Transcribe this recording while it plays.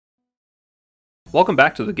Welcome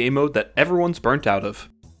back to the game mode that everyone's burnt out of.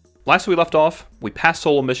 Last we left off, we passed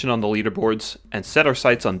solo mission on the leaderboards and set our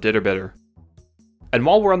sights on Ditter Bitter. And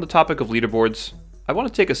while we're on the topic of leaderboards, I want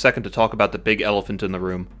to take a second to talk about the big elephant in the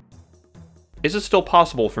room. Is it still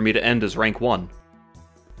possible for me to end as rank 1?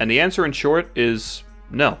 And the answer in short is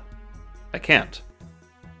no, I can't.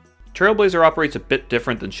 Trailblazer operates a bit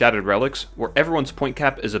different than Shattered Relics, where everyone's point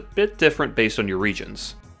cap is a bit different based on your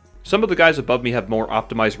regions. Some of the guys above me have more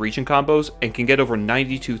optimized region combos and can get over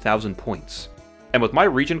 92,000 points. And with my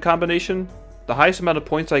region combination, the highest amount of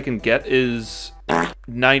points I can get is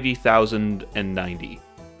 90,090.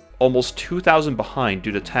 Almost 2,000 behind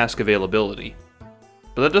due to task availability.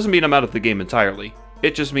 But that doesn't mean I'm out of the game entirely.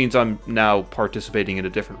 It just means I'm now participating in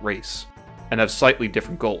a different race, and have slightly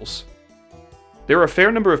different goals. There are a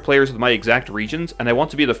fair number of players with my exact regions, and I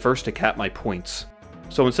want to be the first to cap my points.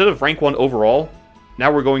 So instead of rank 1 overall,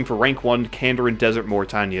 now we're going for rank 1 Andaron Desert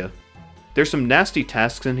Mauritania. There's some nasty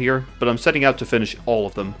tasks in here, but I'm setting out to finish all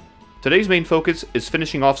of them. Today's main focus is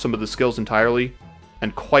finishing off some of the skills entirely,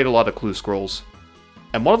 and quite a lot of clue scrolls.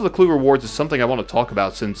 And one of the clue rewards is something I want to talk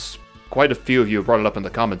about since quite a few of you have brought it up in the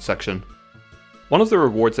comments section. One of the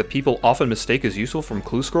rewards that people often mistake as useful from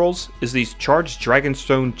clue scrolls is these charged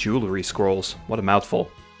Dragonstone Jewelry scrolls. What a mouthful.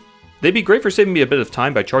 They'd be great for saving me a bit of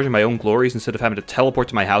time by charging my own glories instead of having to teleport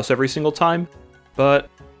to my house every single time, but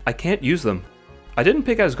I can't use them. I didn't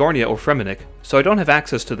pick Asgarnia or Fremennik, so I don't have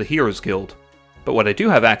access to the Heroes Guild. But what I do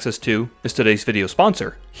have access to is today's video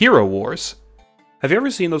sponsor, Hero Wars. Have you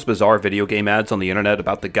ever seen those bizarre video game ads on the internet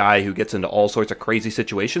about the guy who gets into all sorts of crazy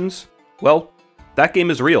situations? Well, that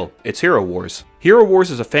game is real. It's Hero Wars. Hero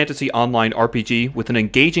Wars is a fantasy online RPG with an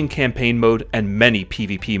engaging campaign mode and many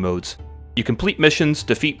PvP modes. You complete missions,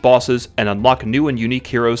 defeat bosses, and unlock new and unique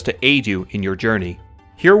heroes to aid you in your journey.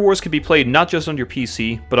 Hero Wars can be played not just on your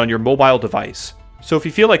PC, but on your mobile device. So if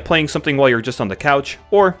you feel like playing something while you're just on the couch,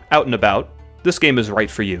 or out and about, this game is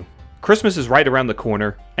right for you. Christmas is right around the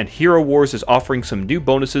corner, and Hero Wars is offering some new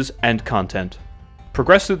bonuses and content.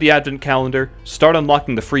 Progress through the advent calendar, start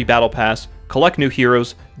unlocking the free battle pass, collect new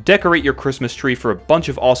heroes, decorate your Christmas tree for a bunch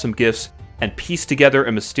of awesome gifts, and piece together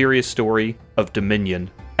a mysterious story of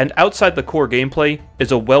Dominion. And outside the core gameplay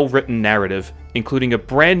is a well-written narrative, including a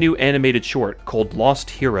brand new animated short called Lost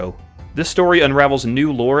Hero. This story unravels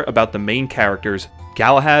new lore about the main characters,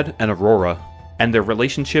 Galahad and Aurora, and their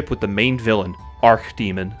relationship with the main villain,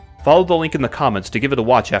 Archdemon. Follow the link in the comments to give it a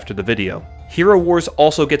watch after the video. Hero Wars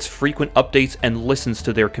also gets frequent updates and listens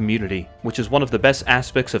to their community, which is one of the best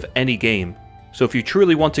aspects of any game. So if you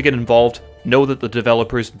truly want to get involved, know that the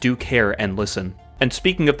developers do care and listen. And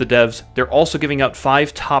speaking of the devs, they're also giving out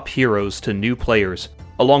 5 top heroes to new players,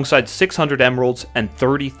 alongside 600 emeralds and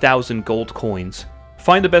 30,000 gold coins.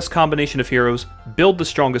 Find the best combination of heroes, build the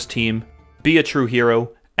strongest team, be a true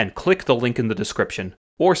hero, and click the link in the description.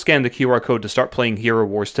 Or scan the QR code to start playing Hero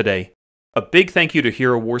Wars today. A big thank you to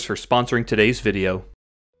Hero Wars for sponsoring today's video.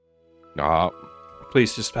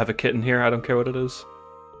 Please just have a kitten here, I don't care what it is.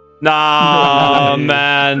 Nah,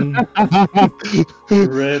 man.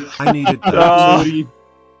 Rip. I needed that.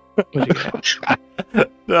 Get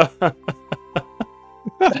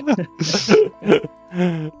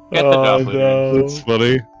the dog, no. That's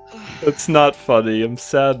funny. It's not funny. I'm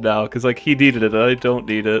sad now, because like he needed it and I don't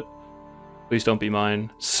need it. Please don't be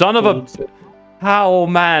mine. Son of a... How,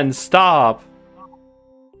 man? Stop.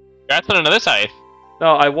 That's on another side.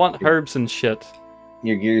 No, I want herbs and shit.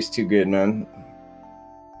 Your gear's too good, man.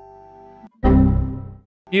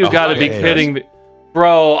 You gotta be okay. kidding me.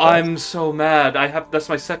 Bro, I'm so mad. That's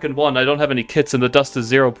my second one. I don't have any kits and the dust is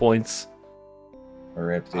 0 points.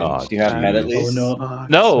 Rip, dude. Oh, Do you have med at least? Oh,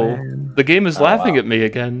 No, no. the game is Oh, laughing wow. at me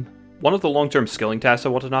again. One of the long-term skilling tasks I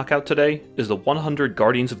want to knock out today is the 100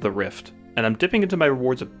 Guardians of the Rift. And I'm dipping into my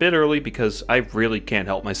rewards a bit early because I really can't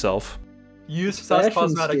help myself. Use Sus Fashion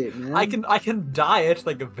Cosmetic. Scape, man. I can dye it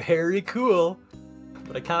like very cool,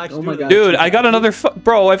 but I can't actually Oh my do God. it. Dude, I got another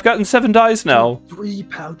bro, I've gotten 7 dyes now. 3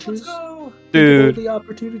 pouches. Let's go. Dude. The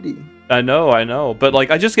opportunity. I know. But like,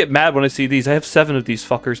 I just get mad when I see these. I have 7 of these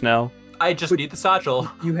fuckers now. I just need the satchel.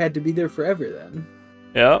 You had to be there forever then.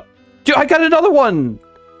 Yeah. Dude, I got another one!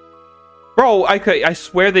 Bro, I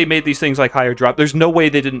swear they made these things like higher drop. There's no way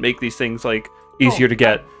they didn't make these things like easier to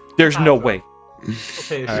get. There's no way.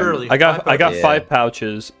 Okay, surely. I got Yeah. 5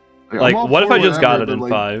 pouches. Like, what if I just got it in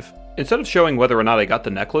 5? Instead of showing whether or not I got the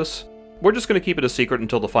necklace, we're just going to keep it a secret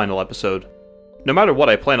until the final episode. No matter what,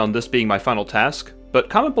 I plan on this being my final task, but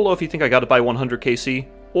comment below if you think I got it by 100 KC,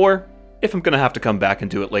 or if I'm going to have to come back and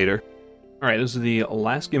do it later. Alright, this is the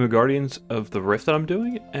last game of Guardians of the Rift that I'm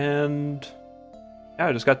doing, and yeah,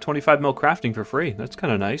 I just got 25 mil crafting for free. That's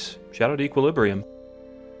kind of nice. Shout out to Equilibrium.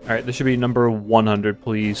 Alright, this should be number 100,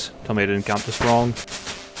 please. Tell me I didn't count this wrong.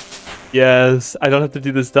 Yes, I don't have to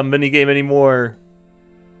do this dumb minigame anymore.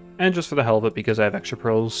 And just for the hell of it, because I have extra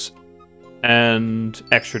pearls and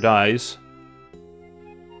extra dies,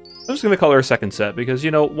 I'm just going to color a second set, because,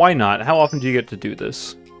 you know, why not? How often do you get to do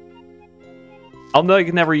this? I'll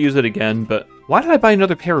never use it again, but why did I buy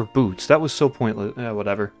another pair of boots? That was so pointless.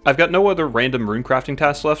 Whatever. I've got no other random runecrafting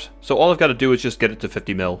tasks left, so all I've got to do is just get it to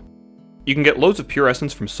 50 mil. You can get loads of pure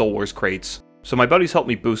essence from Soul Wars crates, so my buddies helped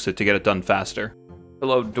me boost it to get it done faster.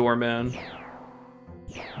 Hello, doorman.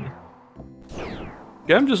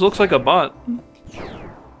 Gem just looks like a bot.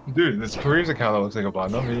 Dude, this Kareem's account that looks like a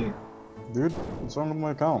bot, not me. Dude, what's wrong with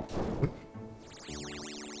my account?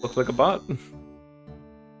 Looks like a bot.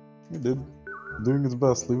 Hey, dude. Doing his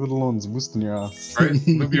best. Leave it alone. It's boosting your ass. Right?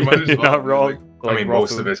 Luke, you might as well. You're not wrong. Like, I mean,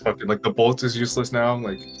 most of it's fucking like the bolt is useless now.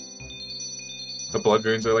 Like the blood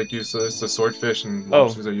runes are like useless. The swordfish and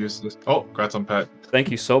lobsters are useless. Oh, congrats on pet. Thank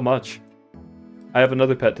you so much. I have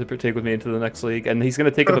another pet to take with me into the next league, and he's gonna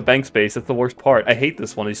take up the bank space. That's the worst part. I hate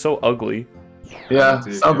this one. He's so ugly. Yeah,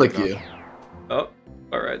 sounds like you. Oh,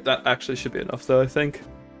 all right. That actually should be enough, though. I think.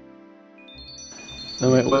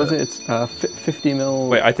 No, wait, what is it? It's 50 mil.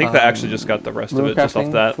 Wait, I think that actually just got the rest of it just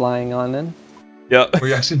off that. Flying on in. Yeah.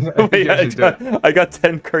 We actually, wait, I got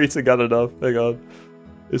 10 crates and got enough. Hang on.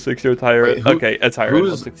 It's 6 year higher. Okay, it's higher.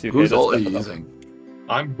 Who's all using?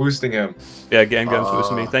 I'm boosting him. Yeah, Gam Gam's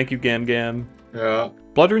boosting me. Thank you, Gam Gam. Yeah.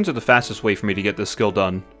 Blood runes are the fastest way for me to get this skill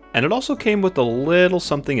done, and it also came with a little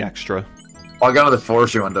something extra. Oh, I got another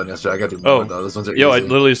forestry one done yesterday. I got to do more though. Those ones are easy. I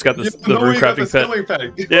literally just got this, the rune crafting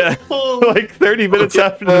pet. Yeah, like 30 minutes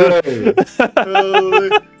after Dude,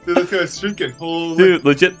 this guy's streaking. Dude,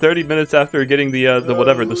 legit 30 minutes after getting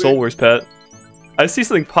the Soul Wars pet. I see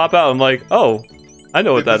something pop out, I'm like, oh, I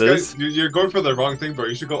know what that is. You're going for the wrong thing, bro.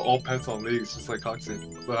 You should go all pets on leagues, just like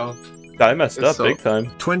Coxie. Well, I messed up big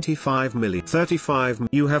time. 25 million. 35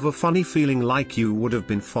 You have a funny feeling like you would have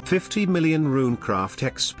been 50 million runecraft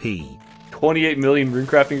XP. 28 million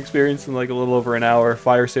runecrafting experience in like a little over an hour.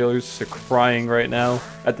 Fire sailors are crying right now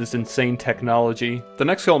at this insane technology. The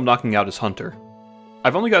next skill I'm knocking out is Hunter.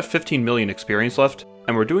 I've only got 15 million experience left,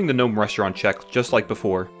 and we're doing the gnome restaurant check just like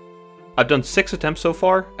before. I've done 6 attempts so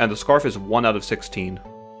far, and the scarf is 1 out of 16.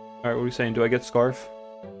 Alright, what are we saying? Do I get scarf?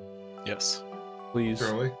 Yes. Please.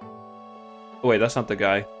 Really? Oh wait, that's not the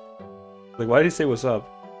guy. Like, why did he say what's up?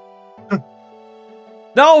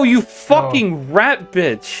 No, you fucking rat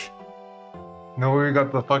bitch! No, we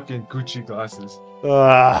got the fucking Gucci glasses.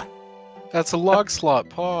 Ah. That's a log slot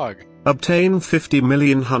pog. Obtain 50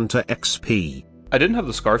 million Hunter XP. I didn't have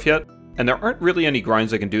the scarf yet, and there aren't really any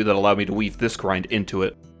grinds I can do that allow me to weave this grind into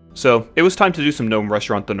it. So, it was time to do some gnome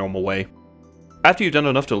restaurant the normal way. After you've done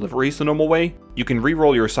enough deliveries the normal way, you can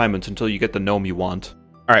re-roll your assignments until you get the gnome you want.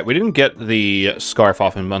 Alright, we didn't get the scarf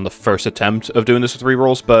off him on the first attempt of doing this with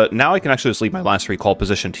re-rolls, but now I can actually just leave my last recall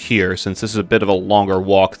positioned here, since this is a bit of a longer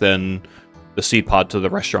walk than the seed pod to the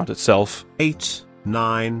restaurant itself. 8,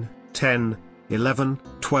 9, 10, 11,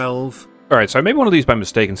 12. Alright, so I made one of these by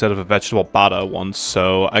mistake instead of a vegetable bata once,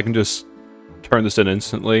 so I can just turn this in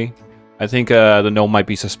instantly. I think the gnome might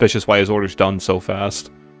be suspicious why his order's done so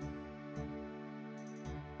fast.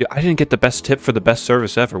 Yeah, I didn't get the best tip for the best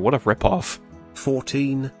service ever. What a ripoff.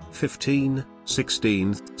 14, 15,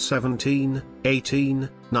 16, 17, 18,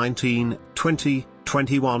 19, 20,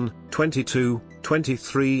 21, 22,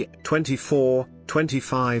 23, 24,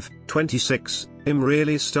 25, 26. I'm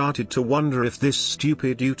really started to wonder if this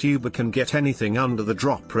stupid YouTuber can get anything under the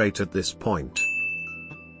drop rate at this point.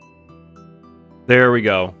 There we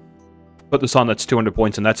go. Put this on, that's 200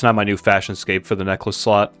 points, and that's not my new fashion scape for the necklace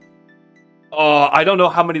slot. Oh, I don't know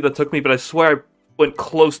how many that took me, but I swear I went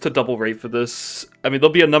close to double rate for this. I mean,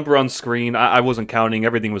 there'll be a number on screen. I wasn't counting.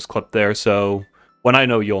 Everything was clipped there, so when I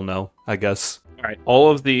know, you'll know, I guess. Alright, all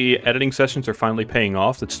of the editing sessions are finally paying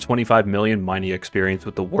off. That's 25 million mining experience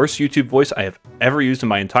with the worst YouTube voice I have ever used in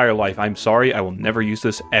my entire life. I'm sorry, I will never use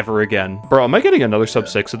this ever again. Bro, am I getting another sub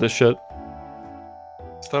 6 of this shit?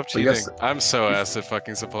 Stop cheating. I'm so acid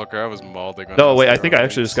fucking Sepulchre. I was mauling on. No, wait, I think I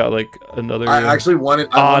actually just got like another. I actually wanted.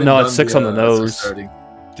 Oh no, it's 6 on the nose.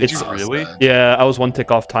 Did you really? Yeah, I was 1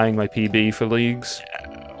 tick off tying my PB for leagues.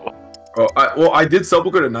 Oh, I did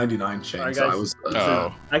Sepulchre to 99 chain, Right, so I guys. was.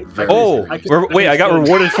 Wait, I got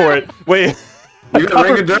rewarded for it. Wait. You got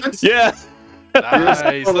ring endurance? Yeah.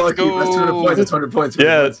 Nice, let's go. That's 200 points. That's 100 points.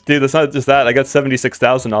 Yeah, dude, that's not just that. I got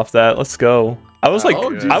 76,000 off that. Let's go. I was like,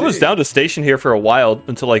 I was down to station here for a while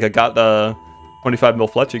until like I got the 25 mil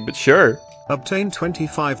fletching, but sure. Obtain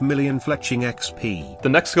 25 million fletching XP. The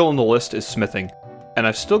next skill on the list is smithing, and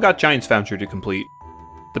I've still got Giant's Foundry to complete.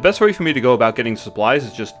 The best way for me to go about getting supplies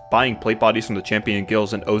is just buying plate bodies from the champion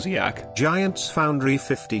guilds in Oziak. Giants Foundry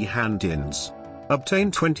 50 hand-ins.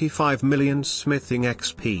 Obtain 25 million smithing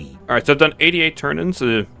XP. Alright, so I've done 88 turn-ins.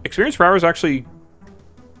 Experience per hour is actually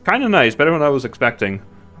kind of nice, better than I was expecting.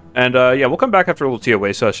 And yeah, we'll come back after a little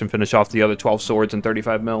TOA session, finish off the other 12 swords and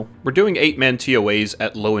 35 mil. We're doing 8-man TOAs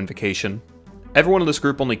at low invocation. Everyone in this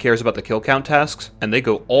group only cares about the kill count tasks, and they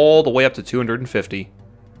go all the way up to 250.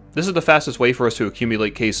 This is the fastest way for us to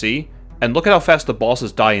accumulate KC, and look at how fast the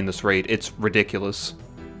bosses die in this raid, it's ridiculous.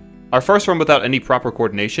 Our first run without any proper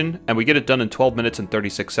coordination, and we get it done in 12 minutes and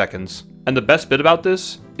 36 seconds. And the best bit about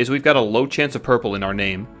this is we've got a low chance of purple in our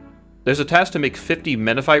name. There's a task to make 50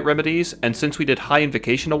 Menophyte remedies, and since we did high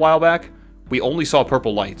invocation a while back, we only saw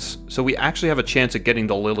purple lights, so we actually have a chance at getting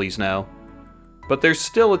the lilies now. But there's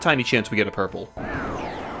still a tiny chance we get a purple.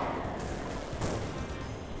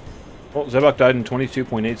 Well, Zebok died in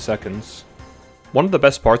 22.8 seconds. One of the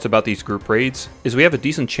best parts about these group raids is we have a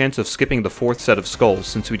decent chance of skipping the 4th set of skulls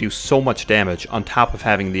since we do so much damage on top of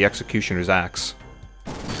having the Executioner's Axe.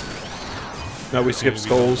 Now we skip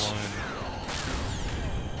skulls.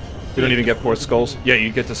 We don't even get 4th skulls. Yeah,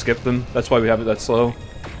 you get to skip them. That's why we have it that slow.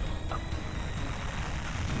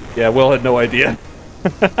 Yeah, Will had no idea.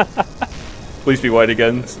 Please be white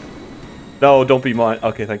again. No, don't be mine.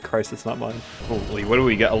 Okay, thank Christ it's not mine. Holy, what do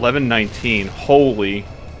we get? 11:19. Holy.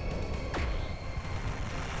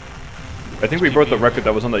 I think we broke the record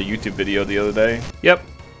that was on the YouTube video the other day. Yep,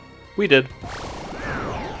 we did.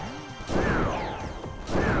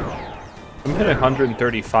 I'm hitting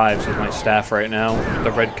 135 with my staff right now, with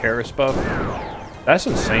the red Karis buff. That's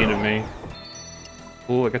insane to me.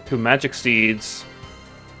 Ooh, I got 2 magic seeds.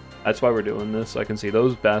 That's why we're doing this. I can see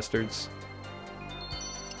those bastards.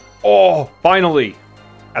 Oh, finally!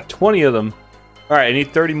 Got 20 of them. Alright, I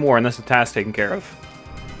need 30 more, and that's the task taken care of.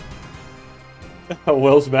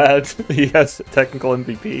 Will's mad. He has a technical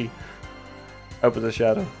MVP. Up with the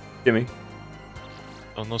shadow. Gimme.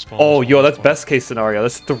 Oh, yo, that's best case scenario.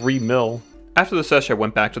 That's 3 mil. After the session, I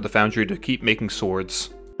went back to the foundry to keep making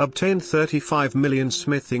swords. Obtain 35 million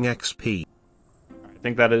smithing XP. I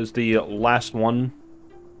think that is the last one.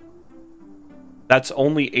 That's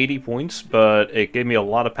only 80 points, but it gave me a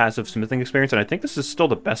lot of passive smithing experience, and I think this is still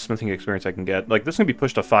the best smithing experience I can get. Like, this can be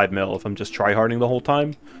pushed to 5 mil if I'm just tryharding the whole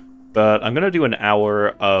time. But I'm going to do an hour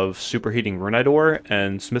of superheating runite ore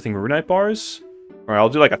and smithing runite bars. Or I'll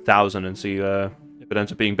do like 1,000 and see if it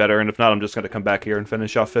ends up being better, and if not, I'm just going to come back here and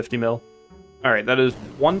finish off 50 mil. Alright, that is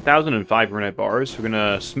 1,005 runite bars. We're going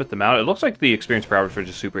to smith them out. It looks like the experience per hour for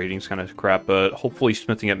just superheating is kind of crap, but hopefully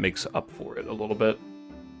smithing it makes up for it a little bit.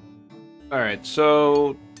 Alright,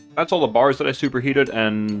 so that's all the bars that I superheated,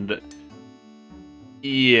 and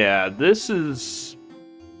yeah, this is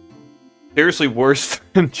seriously worse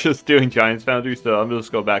than just doing Giants Foundry, so I'm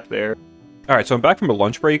just going to go back there. Alright, so I'm back from a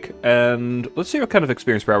lunch break, and let's see what kind of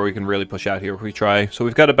experience per hour we can really push out here if we try. So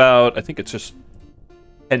we've got about, I think it's just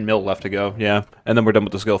 10 mil left to go, yeah, and then we're done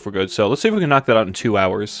with the skill for good. So let's see if we can knock that out in 2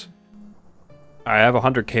 hours. I have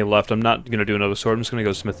 100k left. I'm not going to do another sword. I'm just going to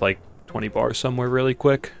go smith like 20 bars somewhere really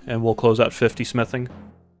quick, and we'll close out 50 smithing.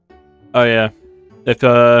 Oh yeah, if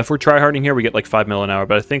we're tryharding here, we get like 5 mil an hour,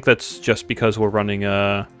 but I think that's just because we're running,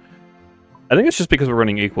 I think it's just because we're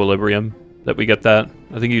running Equilibrium that we get that.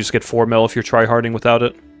 I think you just get 4 mil if you're tryharding without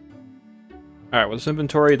it. Alright, with this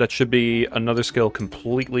inventory, that should be another skill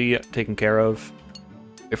completely taken care of.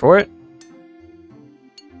 Wait for it.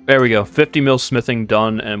 There we go, 50 mil smithing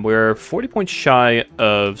done, and we're 40 points shy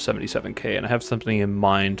of 77k, and I have something in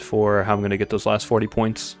mind for how I'm going to get those last 40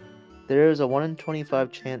 points. There is a 1 in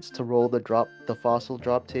 25 chance to roll the fossil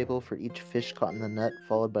drop table for each fish caught in the net,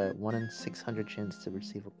 followed by a 1 in 600 chance to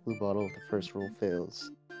receive a blue bottle if the first roll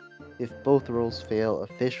fails. If both rolls fail, a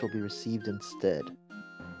fish will be received instead.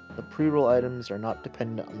 The pre-roll items are not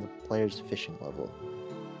dependent on the player's fishing level.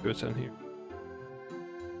 See what's in here.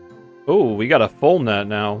 Oh, we got a full net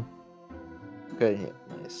now. Okay,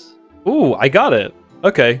 yeah, nice. Ooh, I got it.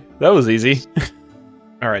 Okay, that was easy.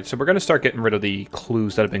 Alright, so we're going to start getting rid of the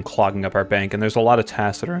clues that have been clogging up our bank, and there's a lot of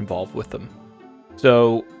tasks that are involved with them.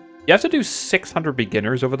 So, you have to do 600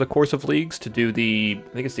 beginners over the course of leagues to do the,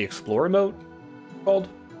 I think it's the Explorer mode called?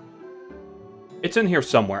 It's in here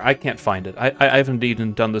somewhere. I can't find it. I haven't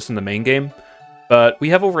even done this in the main game. But we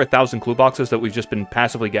have over 1,000 clue boxes that we've just been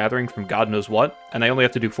passively gathering from God knows what, and I only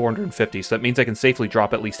have to do 450, so that means I can safely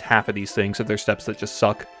drop at least half of these things if they're steps that just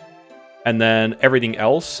suck. And then everything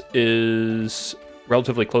else is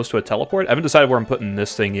relatively close to a teleport. I haven't decided where I'm putting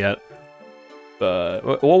this thing yet,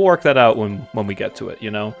 but we'll work that out when we get to it,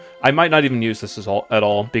 you know? I might not even use this at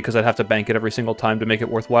all, because I'd have to bank it every single time to make it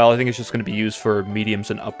worthwhile. I think it's just going to be used for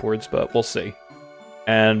mediums and upwards, but we'll see.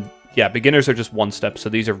 And yeah, beginners are just one step, so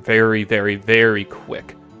these are very, very, very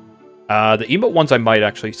quick. The emote ones I might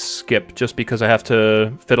actually skip, just because I have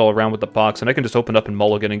to fiddle around with the box, and I can just open up in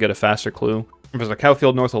Mulligan and get a faster clue. There's a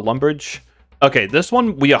Cowfield north of Lumbridge. Okay, this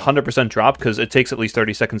one we 100% drop, because it takes at least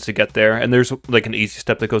 30 seconds to get there, and there's like an easy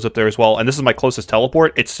step that goes up there as well, and this is my closest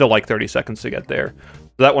teleport. It's still like 30 seconds to get there.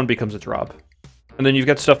 So that one becomes a drop. And then you've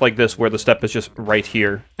got stuff like this, where the step is just right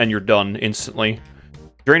here, and you're done instantly.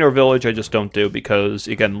 Draenor Village I just don't do, because,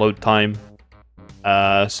 again, load time.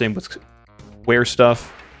 Same with Where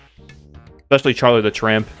stuff. Especially Charlie the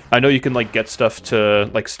Tramp. I know you can, like, get stuff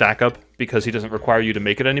to, like, stack up, because he doesn't require you to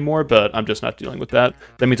make it anymore, but I'm just not dealing with that.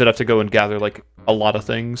 That means I'd have to go and gather, like, a lot of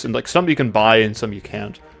things. And, like, some you can buy and some you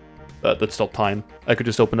can't. But that's still time. I could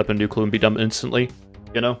just open up a new clue and be done instantly,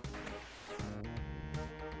 you know?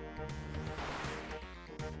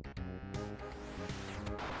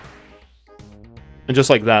 And just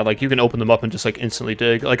like that, like, you can open them up and just, like, instantly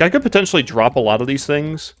dig. Like, I could potentially drop a lot of these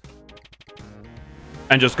things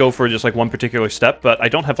and just go for just, like, one particular step, but I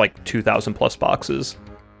don't have, like, 2,000 plus boxes.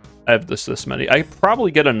 I have this many. I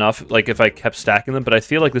probably get enough, like, if I kept stacking them, but I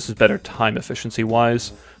feel like this is better time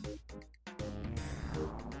efficiency-wise.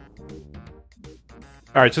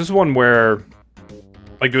 Alright, so this is one where,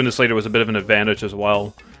 like, doing this later was a bit of an advantage as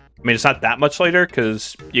well. I mean, it's not that much later,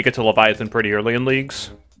 because you get to Leviathan pretty early in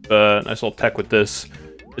leagues, but nice little tech with this.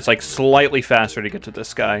 It's, like, slightly faster to get to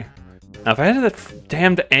this guy. Now, if I had that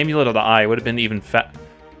damned Amulet of the Eye, it would have been even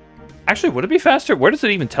Actually, would it be faster? Where does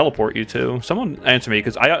it even teleport you to? Someone answer me,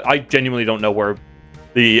 because I genuinely don't know where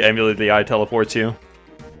the Amulet of the Eye teleports you.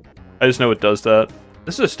 I just know it does that.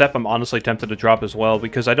 This is a step I'm honestly tempted to drop as well,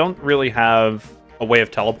 because I don't really have a way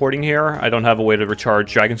of teleporting here. I don't have a way to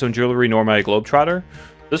recharge Dragonstone Jewelry, nor my Globetrotter.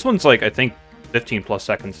 This one's, like, I think 15 plus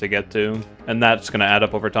seconds to get to, and that's going to add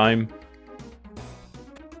up over time.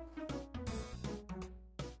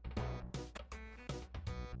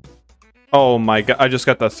 Oh my god, I just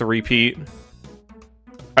got the 3-peat.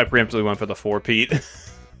 I preemptively went for the 4-peat.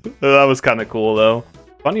 That was kind of cool, though.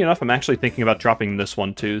 Funny enough, I'm actually thinking about dropping this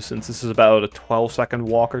one, too, since this is about a 12-second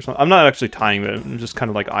walk or something. I'm not actually tying it, I'm just kind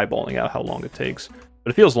of, like, eyeballing out how long it takes.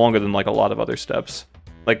 But it feels longer than, like, a lot of other steps.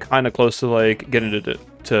 Like, kind of close to, like, getting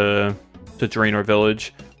to Draenor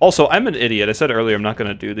Village. Also, I'm an idiot. I said earlier I'm not going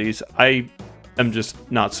to do these. I am just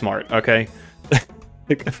not smart, okay?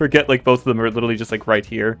 Like, I forget, like, both of them are literally just, like, right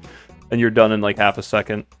here. And you're done in, like, half a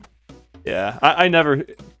second. Yeah, I never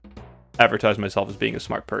advertise myself as being a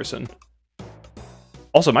smart person.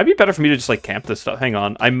 Also, it might be better for me to just, like, camp this stuff. Hang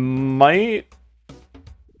on. I might...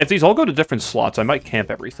 If these all go to different slots, I might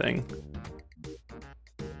camp everything.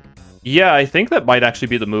 Yeah, I think that might actually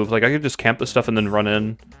be the move. Like, I could just camp this stuff and then run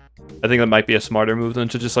in. I think that might be a smarter move than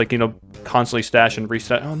to just, like, you know, constantly stash and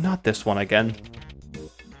reset. Oh, not this one again.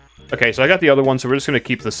 Okay, so I got the other one, so we're just going to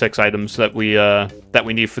keep the 6 items that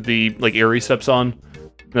we need for the, like, Eerie steps on.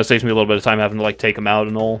 That saves me a little bit of time having to, like, take them out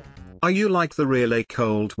and all. Are you like the really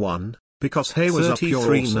cold one? Because hey was up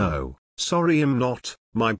your awesome. No. Sorry I'm not,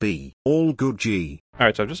 my B. All good G.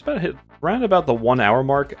 Alright, so I've just about hit around about the 1 hour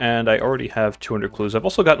mark, and I already have 200 clues. I've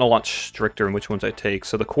also gotten a lot stricter in which ones I take,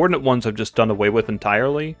 so the coordinate ones I've just done away with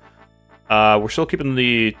entirely. We're still keeping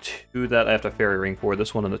the 2 that I have to Fairy Ring for,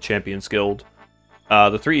 this one and the Champions Guild.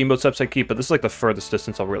 The 3 emote steps I keep, but this is like the furthest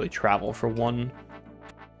distance I'll really travel for one.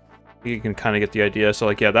 You can kind of get the idea. So,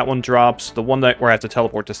 like, yeah, that one drops. The one that where I have to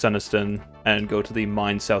teleport to Seniston and go to the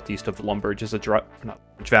mine southeast of Lumbridge is a drop. Not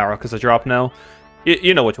Varrock is a drop now.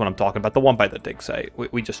 You know which one I'm talking about. The one by the dig site.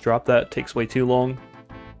 We just dropped that. It takes way too long.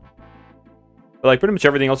 But, like, pretty much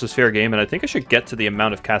everything else is fair game, and I think I should get to the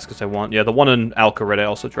amount of caskets I want. Yeah, the one in Kharid I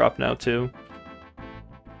also dropped now, too.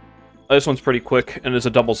 This one's pretty quick, and as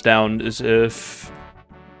it doubles down, is if...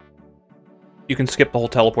 you can skip the whole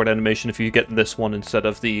teleport animation if you get this one instead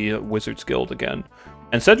of the Wizard's Guild again.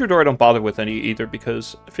 And Cedrador I don't bother with any either,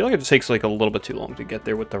 because I feel like it just takes, like, a little bit too long to get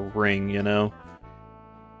there with the ring, you know?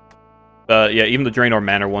 Yeah, even the Draenor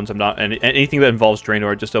Manor ones, I'm not... anything that involves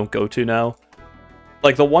Draenor, I just don't go to now.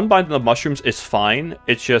 Like, the one by the mushrooms is fine,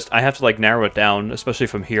 it's just, I have to, like, narrow it down, especially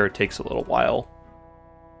from here, it takes a little while.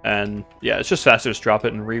 And, yeah, it's just faster to just drop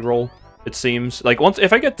it and reroll, it seems. Like,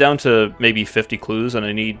 if I get down to maybe 50 clues and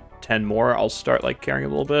I need 10 more, I'll start, like, carrying a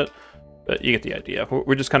little bit. But you get the idea.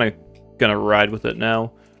 We're just kind of gonna ride with it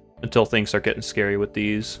now until things start getting scary with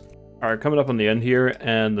these. Alright, coming up on the end here,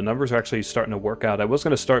 and the numbers are actually starting to work out. I was going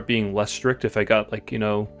to start being less strict if I got, like, you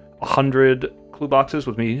know, 100 clue boxes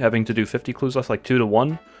with me having to do 50 clues left, like 2 to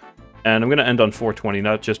 1. And I'm going to end on 420,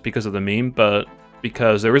 not just because of the meme, but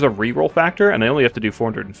because there is a reroll factor, and I only have to do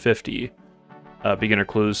 450 beginner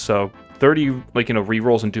clues, so 30, like, you know,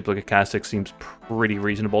 rerolls and duplicate castics seems pretty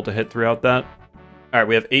reasonable to hit throughout that. Alright,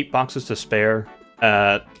 we have 8 boxes to spare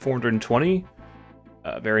at 420.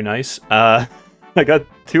 Very nice. I got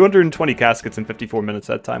 220 caskets in 54 minutes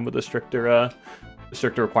that time with the stricter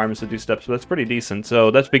requirements to do steps, so that's pretty decent.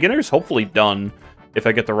 So that's beginners hopefully done if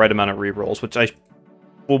I get the right amount of rerolls, which I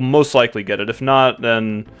will most likely get it. If not,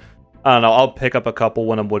 then I don't know, I'll pick up a couple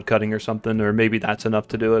when I'm woodcutting or something, or maybe that's enough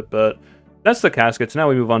to do it, but that's the caskets. Now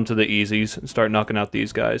we move on to the easies and start knocking out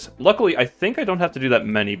these guys. Luckily, I think I don't have to do that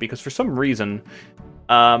many, because for some reason,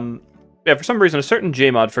 a certain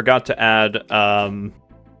JMod forgot to add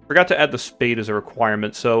the spade as a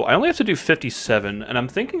requirement, so I only have to do 57, and I'm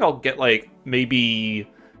thinking I'll get, like, maybe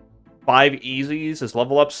 5 easies as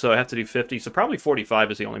level ups, so I have to do 50, so probably 45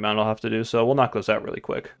 is the only amount I'll have to do, so we'll knock those out really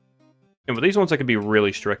quick. And with these ones, I can be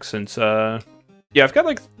really strict, since, yeah, I've got,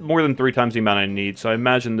 like, more than 3 times the amount I need, so I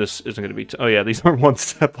imagine this isn't going to be... oh, yeah, these aren't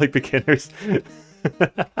one-step, like, beginners.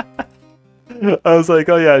 I was like,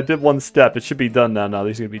 oh, yeah, I did 1 step. It should be done now. No,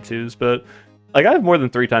 these are going to be 2s, but... like, I have more than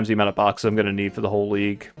 3 times the amount of boxes I'm going to need for the whole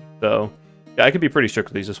league, so... yeah, I can be pretty strict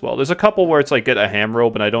with these as well. There's a couple where it's like, get a ham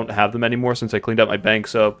rope, and I don't have them anymore since I cleaned up my bank,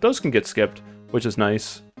 so those can get skipped, which is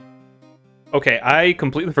nice. Okay, I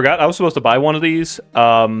completely forgot. I was supposed to buy one of these,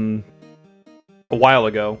 a while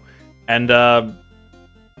ago, and,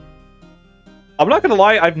 I'm not gonna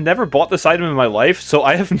lie, I've never bought this item in my life, so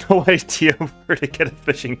I have no idea where to get a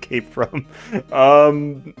fishing cape from.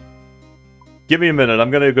 Give me a minute, I'm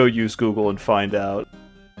gonna go use Google and find out.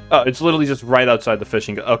 Oh, it's literally just right outside the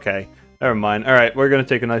fishing... okay, never mind. Alright, we're gonna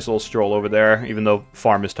take a nice little stroll over there, even though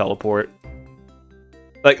farm is teleport.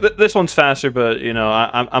 Like, this one's faster, but, you know,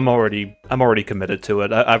 I'm already committed to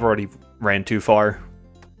it. I've already ran too far.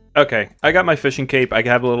 Okay, I got my fishing cape, I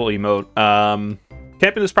have a little emote.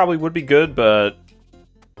 Camping this probably would be good, but...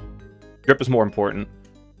 grip is more important.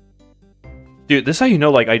 Dude, this is how you know,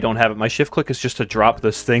 like, I don't have it. My shift click is just to drop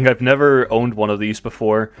this thing. I've never owned one of these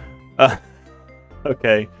before.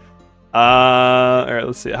 Okay. Alright,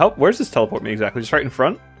 let's see. Where's this teleport me exactly? Just right in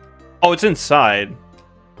front? Oh, it's inside.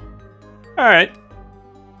 Alright.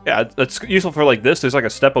 Yeah, that's useful for, like, this. There's, like, a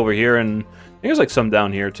step over here, and I think there's, like, some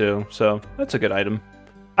down here, too. So, that's a good item.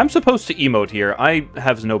 I'm supposed to emote here. I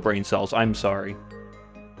have no brain cells. I'm sorry.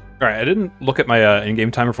 Alright, I didn't look at my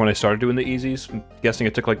in-game timer for when I started doing the easies. I'm guessing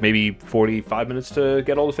it took like maybe 45 minutes to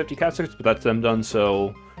get all the 50 caskets, but that's them done,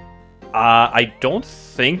 so... I don't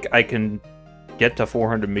think I can get to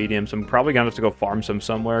 400 mediums. I'm probably gonna have to go farm some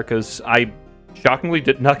somewhere, because I shockingly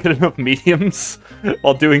did not get enough mediums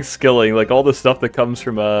while doing skilling. Like, all the stuff that comes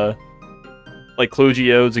from, like, Clue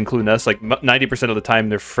Geodes and Clue Nests, like, 90% of the time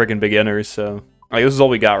they're friggin' beginners, so... Like, this is all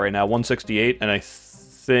we got right now, 168, and I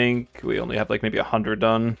think we only have, like, maybe 100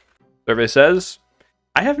 done. Survey says,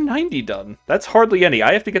 I have 90 done. That's hardly any.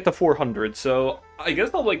 I have to get to 400, so I guess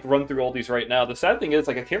I'll, like, run through all these right now. The sad thing is,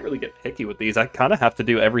 like, I can't really get picky with these. I kind of have to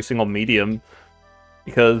do every single medium,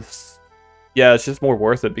 because, yeah, it's just more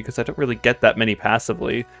worth it, because I don't really get that many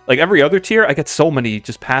passively. Like, every other tier, I get so many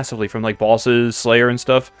just passively from, like, bosses, Slayer, and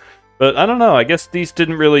stuff. But, I don't know, I guess these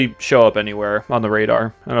didn't really show up anywhere on the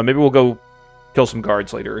radar. I don't know, maybe we'll go kill some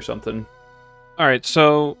guards later or something. Alright,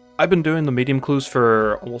 so... I've been doing the medium clues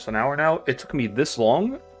for almost an hour now. It took me this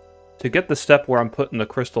long to get the step where I'm putting the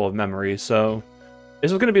Crystal of Memory, so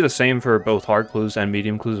this is going to be the same for both hard clues and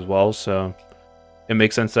medium clues as well, so it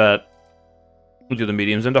makes sense that we'll do the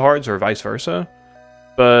mediums into hards or vice versa.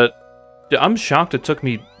 But I'm shocked it took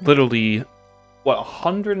me literally, what,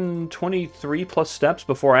 123 plus steps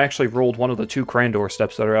before I actually rolled one of the 2 Crandor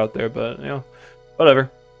steps that are out there, but, you know,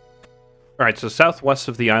 whatever. Alright, so southwest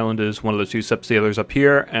of the island is one of the 2 steps, the other's up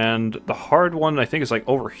here, and the hard one, I think, is, like,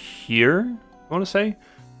 over here, I want to say?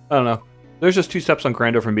 I don't know. There's just 2 steps on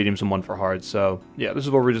Grando for mediums and 1 for hard, so, yeah, this is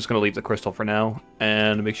where we're just going to leave the crystal for now,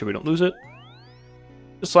 and make sure we don't lose it.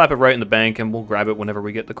 Just slap it right in the bank, and we'll grab it whenever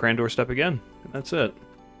we get the Crandor step again, and that's it.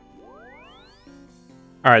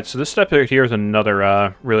 Alright, so this step right here is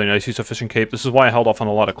another really nice use of fishing cape. This is why I held off on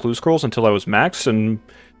a lot of clue scrolls until I was maxed, and...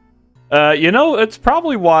 you know, it's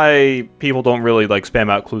probably why people don't really, like,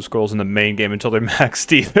 spam out clue scrolls in the main game until they're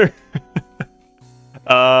maxed either.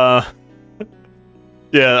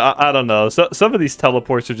 Yeah, I don't know. Some of these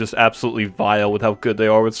teleports are just absolutely vile with how good they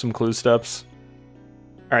are with some clue steps.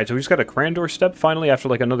 Alright, so we just got a Crandor step finally after,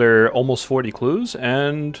 like, another almost 40 clues,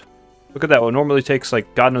 and look at that. What normally takes,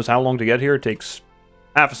 like, God knows how long to get here, it takes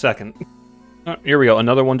half a second. Oh, here we go.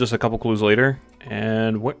 Another one just a couple clues later,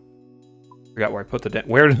 and what? Forgot where I put the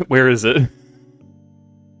where is it?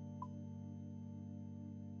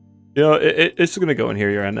 You know, it's gonna go in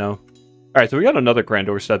here right now. Alright, so we got another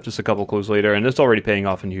Grandor step just a couple clues later, and it's already paying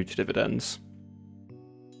off in huge dividends.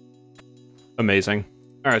 Amazing.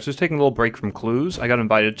 Alright, so just taking a little break from clues. I got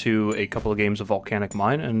invited to a couple of games of Volcanic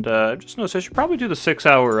Mine, and just noticed I should probably do the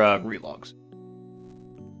 6-hour relogs.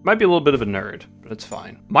 Might be a little bit of a nerd, but it's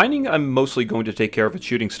fine. Mining, I'm mostly going to take care of at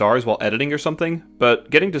shooting stars while editing or something,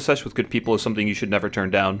 but getting to sesh with good people is something you should never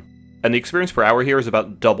turn down. And the experience per hour here is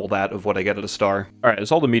about double that of what I get at a star. Alright,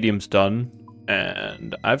 that's all the mediums done,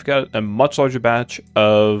 and I've got a much larger batch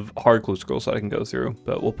of hard clue scrolls that I can go through,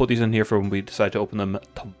 but we'll put these in here for when we decide to open them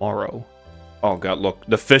tomorrow. Oh god, look.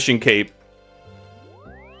 The fishing cape.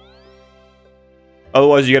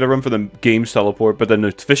 Otherwise, you gotta run for the game's teleport, but then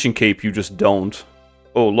the fishing cape, you just don't.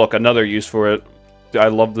 Oh, look, another use for it. I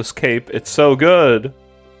love this cape. It's so good.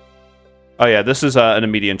 Oh yeah, this is an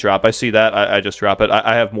immediate drop. I see that. I just drop it.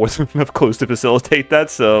 I have more than enough clues to facilitate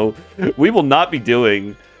that, so we will not be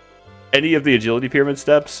doing any of the agility pyramid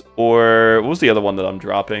steps, or what was the other one that I'm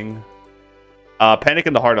dropping? Panic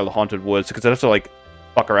in the Heart of the Haunted Woods, because I have to, like,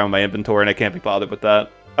 fuck around with my inventory, and I can't be bothered with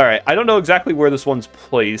that. Alright, I don't know exactly where this one's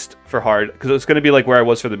placed for hard, because it's going to be like where I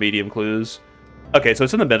was for the medium clues. Okay, so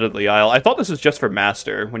it's in the middle of the aisle. I thought this was just for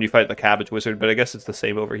Master, when you fight the Cabbage Wizard, but I guess it's the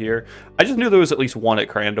same over here. I just knew there was at least one at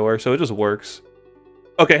Crandor, so it just works.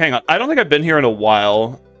 Okay, hang on. I don't think I've been here in a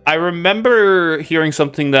while. I remember hearing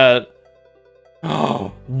something that...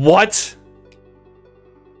 Oh, what?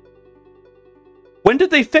 When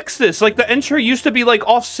did they fix this? Like, the entry used to be, like,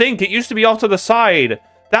 off-sync. It used to be off to the side.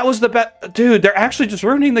 That was the best... Dude, they're actually just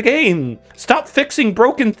ruining the game. Stop fixing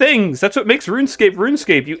broken things. That's what makes RuneScape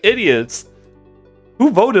RuneScape, you idiots. Who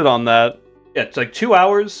voted on that? Yeah, it's like 2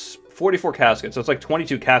 hours, 44 caskets. So it's like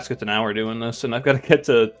 22 caskets an hour doing this, and I've got to get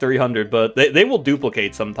to 300, but they will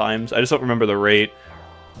duplicate sometimes. I just don't remember the rate.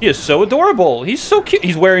 He is so adorable. He's so cute.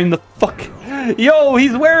 He's wearing the fuck... Yo,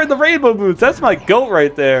 he's wearing the rainbow boots. That's my goat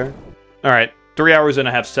right there. All right. 3 hours and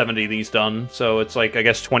I have 70 of these done, so it's like, I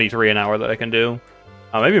guess, 23 an hour that I can do.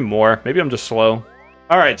 Maybe more. Maybe I'm just slow.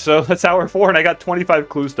 Alright, so that's hour 4, and I got 25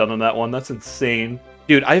 clues done on that one. That's insane.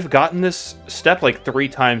 Dude, I've gotten this step like 3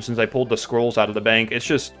 times since I pulled the scrolls out of the bank. It's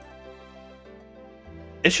just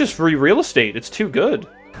free real estate. It's too good.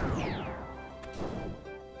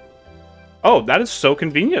 Oh, that is so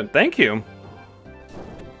convenient. Thank you.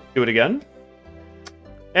 Do it again?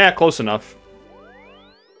 Yeah, close enough.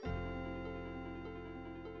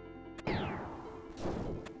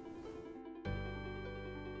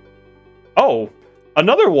 Oh,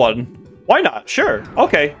 another one. Why not? Sure.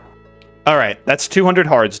 Okay. All right, that's 200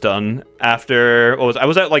 hards done after... I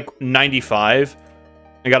was at like 95.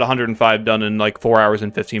 I got 105 done in like 4 hours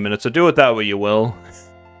and 15 minutes, so do it that way you will.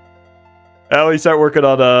 Now we start working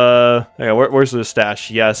on... where's the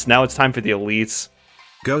stash? Yes, now it's time for the elites.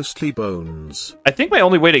 Ghostly Bones. I think my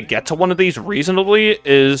only way to get to one of these reasonably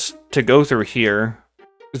is to go through here.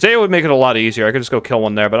 Zaya would make it a lot easier. I could just go kill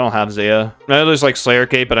one there, but I don't have Zaya. I know there's like Slayer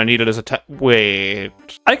Cape, but I need it as a wait.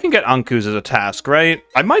 I can get Anku's as a task, right?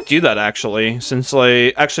 I might do that actually, since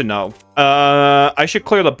like... Actually, no. I should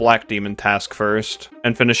clear the Black Demon task first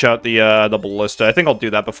and finish out the Ballista. I think I'll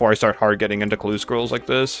do that before I start hard getting into clue scrolls like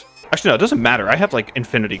this. Actually, no, it doesn't matter. I have like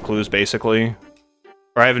infinity clues, basically.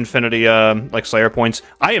 Or I have infinity, like Slayer points.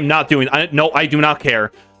 I am not doing... No, I do not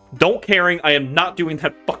care. Don't caring, I am not doing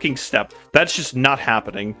that fucking step. That's just not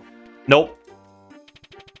happening. Nope.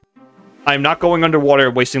 I'm not going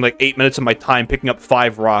underwater, wasting like 8 minutes of my time picking up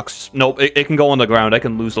 5 rocks. Nope, it can go on the ground. I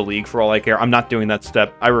can lose the league for all I care. I'm not doing that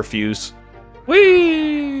step. I refuse.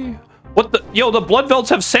 Whee! What the? Yo, the Bloodvelts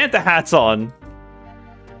have Santa hats on.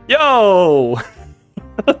 Yo!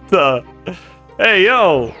 What the? Hey,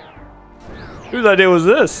 yo! Whose idea was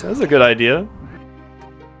this? That's a good idea.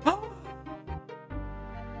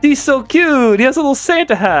 He's so cute! He has a little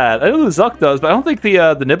Santa hat! I know who Zuck does, but I don't think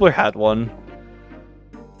the Nibbler had one.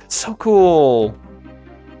 That's so cool!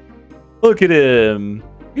 Look at him!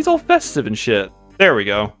 He's all festive and shit. There we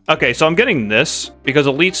go. Okay, so I'm getting this, because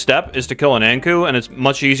Elite Step is to kill an Anku, and it's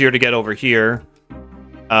much easier to get over here.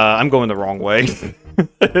 I'm going the wrong way.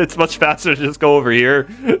 It's much faster to just go over here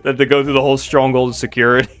than to go through the whole Stronghold of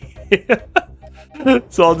Security.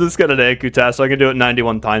 So I'll just get an Anku task, so I can do it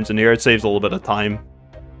 91 times in here. It saves a little bit of time.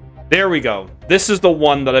 There we go. This is the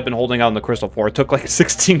one that I've been holding out on the crystal for. It took like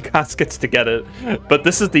 16 caskets to get it. But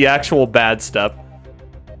this is the actual bad step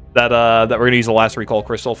that we're going to use the last recall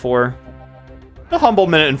crystal for. A humble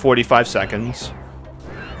minute and 45 seconds.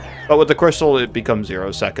 But with the crystal, it becomes 0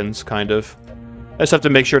 seconds, kind of. I just have to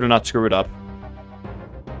make sure to not screw it up.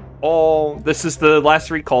 Oh, this is the last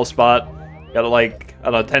recall spot. Got like, I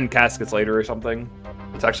don't know, 10 caskets later or something.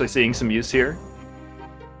 It's actually seeing some use here.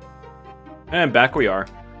 And back we are.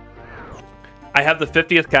 I have the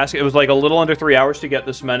 50th casket. It was like a little under 3 hours to get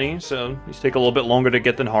this many, so these take a little bit longer to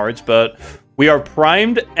get than hards, but we are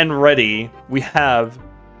primed and ready. We have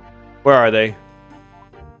Where are they?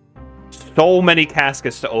 So many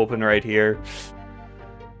caskets to open right here.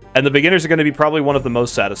 And the beginners are going to be probably one of the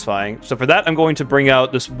most satisfying. So for that, I'm going to bring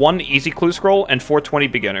out this one easy clue scroll and 420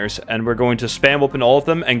 beginners. And we're going to spam open all of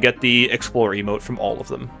them and get the Explorer emote from all of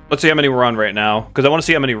them. Let's see how many we're on right now, because I want to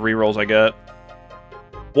see how many rerolls I get.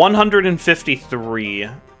 153. You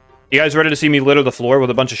guys ready to see me litter the floor with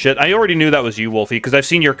a bunch of shit? I already knew that was you, Wolfie, because I've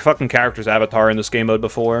seen your fucking character's avatar in this game mode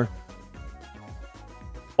before.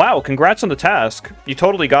 Wow, congrats on the task. You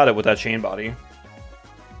totally got it with that chain body.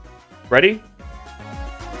 Ready?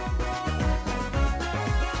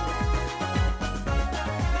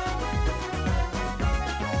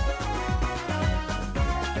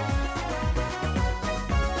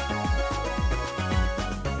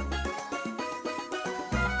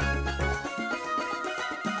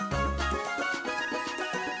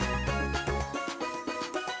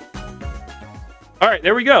 Alright,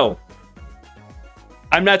 there we go.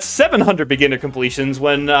 I'm at 700 beginner completions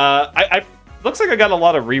when, looks like I got a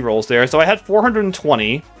lot of rerolls there. So I had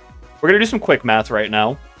 420. We're gonna do some quick math right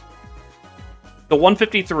now. The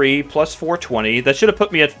 153 plus 420, that should have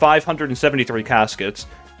put me at 573 caskets.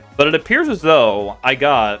 But it appears as though I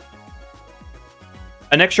got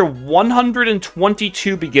an extra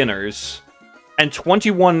 122 beginners and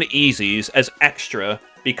 21 easies as extra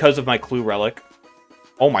because of my Clue Relic.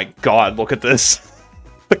 Oh my god, look at this.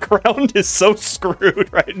 The ground is so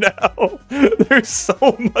screwed right now. There's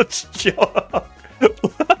so much junk.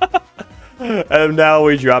 And now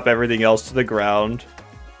we drop everything else to the ground.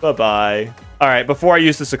 Bye-bye. Alright, before I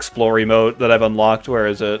use this Explore emote that I've unlocked, where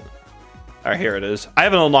is it? Alright, here it is. I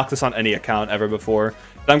haven't unlocked this on any account ever before.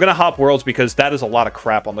 But I'm gonna hop worlds because that is a lot of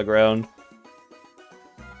crap on the ground.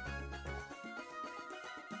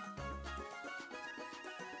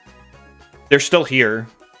 They're still here.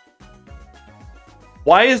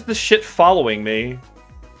 Why is this shit following me?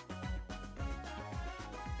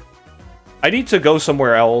 I need to go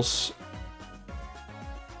somewhere else.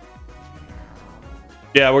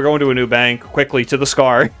 Yeah, we're going to a new bank. Quickly, to the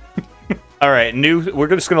Scar. Alright, we're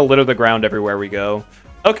just gonna litter the ground everywhere we go.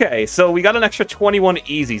 Okay, so we got an extra 21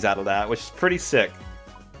 easies out of that, which is pretty sick.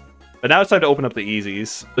 But now it's time to open up the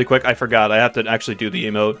easies. Really quick, I forgot. I have to actually do the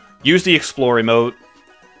emote. Use the Explore emote.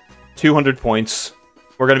 200 points.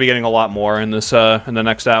 We're going to be getting a lot more in this in the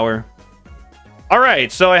next hour.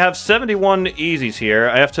 Alright, so I have 71 easies here.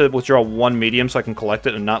 I have to withdraw one medium so I can collect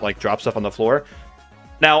it and not, like, drop stuff on the floor.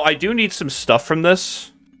 Now, I do need some stuff from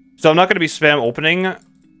this. So I'm not going to be spam opening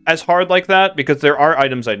as hard like that, because there are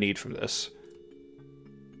items I need from this.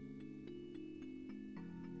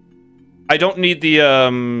 I don't need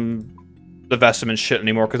the vestment shit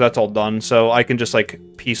anymore, because that's all done. So I can just, like,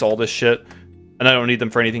 piece all this shit. And I don't need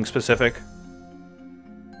them for anything specific.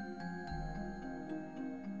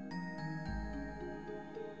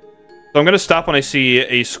 So I'm going to stop when I see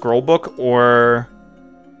a scroll book or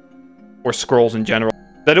scrolls in general.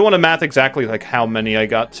 I don't want to math exactly like how many I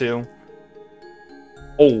got to.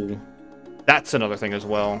 Oh, that's another thing as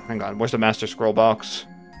well. Hang on, where's the Master Scroll box?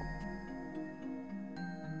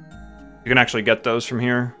 You can actually get those from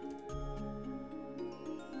here.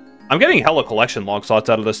 I'm getting hella collection log slots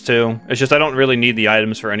out of this too. It's just I don't really need the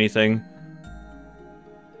items for anything.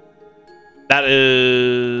 That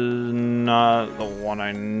is not the one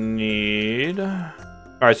I need.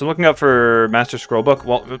 Alright, so I'm looking up for Master Scrollbook.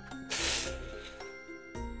 Well,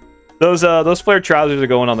 those flared trousers are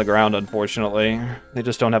going on the ground, unfortunately. They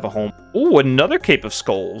just don't have a home. Ooh, another Cape of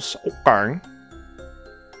Skulls. Okay.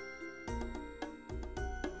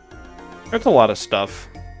 There's a lot of stuff.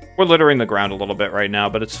 We're littering the ground a little bit right now,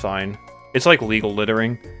 but it's fine. It's like legal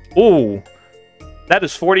littering. Ooh, that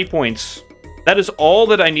is 40 points. That is all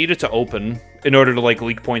that I needed to open in order to, like,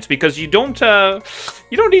 leak points, because you don't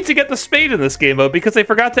need to get the spade in this game mode, because they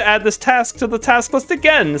forgot to add this task to the task list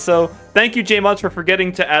again. So thank you, J-Mods, for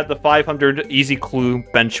forgetting to add the 500 easy clue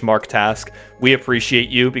benchmark task. We appreciate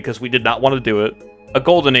you, because we did not want to do it. A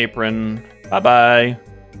golden apron. Bye-bye.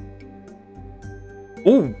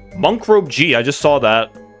 Ooh, Monk Robe G. I just saw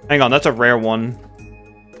that. Hang on, that's a rare one.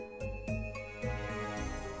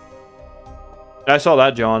 I saw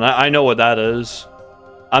that, John. I know what that is.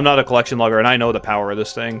 I'm not a collection logger, and I know the power of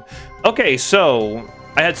this thing. Okay, so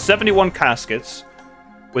I had 71 caskets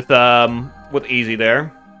with easy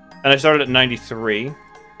there, and I started at 93,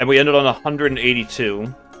 and we ended on 182,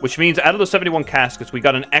 which means out of the 71 caskets, we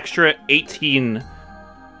got an extra 18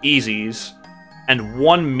 easies and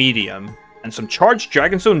 1 medium, and some charged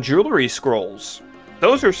Dragonstone jewelry scrolls.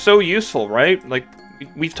 Those are so useful, right? Like,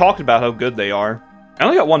 we've talked about how good they are. I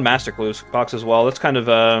only got 1 Master Clue box as well. That's kind of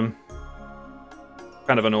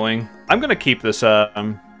annoying. I'm gonna keep this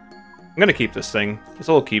I'm gonna keep this thing. It's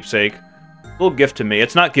a little keepsake. A little gift to me.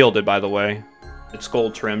 It's not gilded, by the way. It's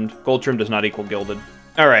gold trimmed. Gold trimmed does not equal gilded.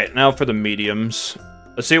 Alright, now for the mediums.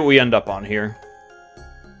 Let's see what we end up on here.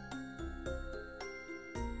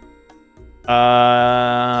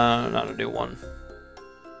 Not a new one.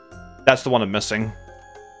 That's the one I'm missing.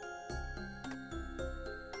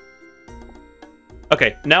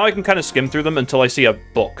 Okay, now I can kind of skim through them until I see a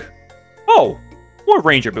book. Oh! More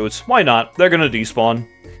ranger boots. Why not? They're gonna despawn.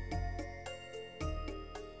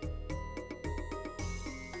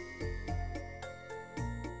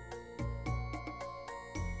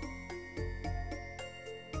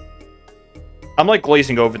 I'm like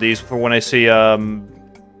glazing over these for when I see a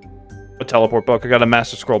teleport book. I got a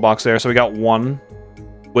Master Scroll box there, so we got one.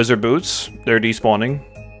 Wizard boots. They're despawning.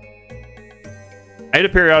 I had to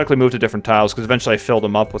periodically move to different tiles because eventually I filled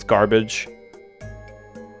them up with garbage.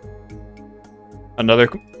 Another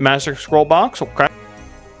Master Scroll box. Okay.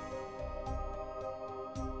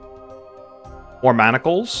 More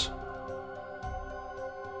manacles.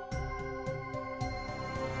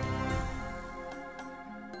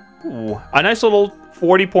 Ooh, a nice little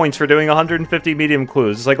 40 points for doing 150 medium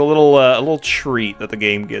clues. It's like a little treat that the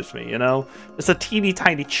game gives me, you know? It's a teeny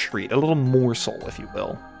tiny treat, a little morsel, if you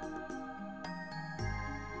will.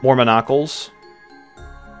 More manacles.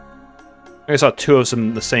 I saw two of them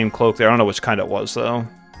in the same cloak there. I don't know which kind it was, though.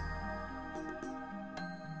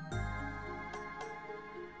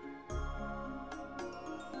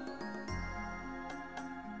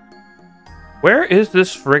 Where is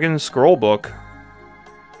this friggin' scroll book?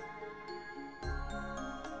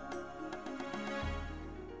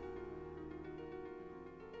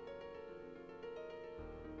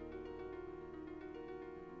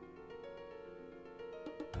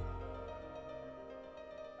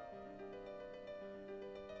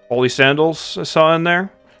 Holy sandals I saw in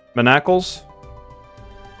there. Manacles.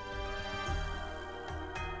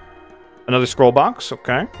 Another scroll box.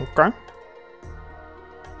 Okay, okay.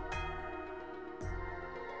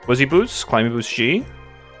 Wizzy boots. Climbing boots G.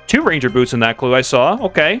 Two ranger boots in that clue I saw.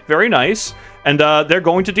 Okay, very nice. And they're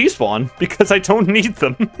going to despawn because I don't need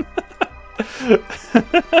them.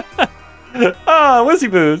 Ah,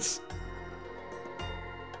 Wizzy boots.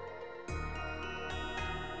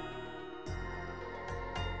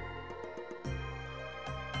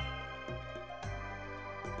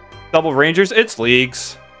 Double Rangers, it's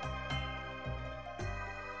leagues.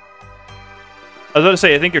 I was about to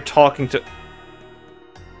say, I think you're talking to...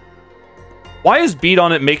 Why is Beat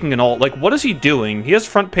on it making an alt? Like, what is he doing? He has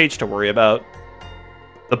front page to worry about.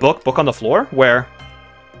 The book? Book on the floor? Where?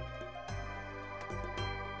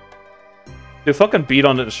 Dude, fucking Beat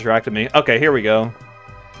on it distracted me. Okay, here we go.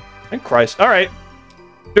 Thank Christ. Alright.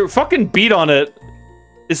 Dude, fucking Beat on it.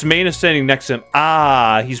 His main is standing next to him.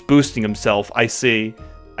 Ah, he's boosting himself. I see.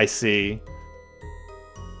 I see.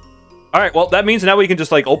 Alright, well, that means now we can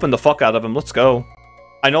just, like, open the fuck out of him. Let's go.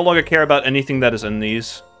 I no longer care about anything that is in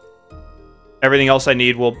these. Everything else I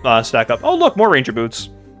need will stack up. Oh, look, more ranger boots.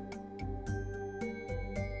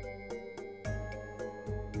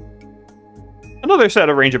 Another set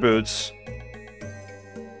of ranger boots.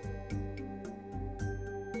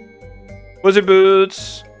 Wizard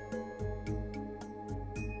boots.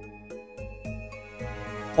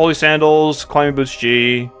 Holy sandals, climbing boots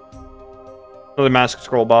G. Another mask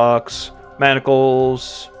scroll box.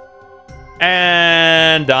 Manacles.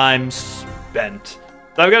 And I'm spent.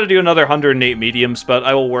 So I've got to do another 108 mediums, but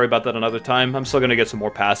I will worry about that another time. I'm still going to get some more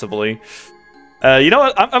passively. You know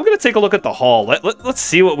what? I'm going to take a look at the haul. Let's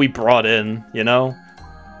see what we brought in, you know?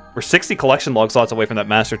 We're 60 collection log slots away from that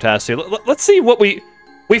master task. So let's see what we...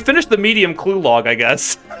 We finished the medium clue log, I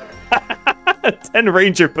guess. 10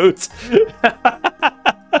 ranger boots.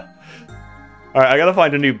 Alright, I gotta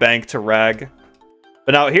find a new bank to rag.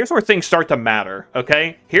 But now, here's where things start to matter,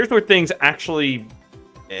 okay? Here's where things actually...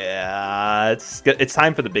 Yeah, it's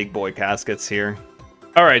time for the big boy caskets here.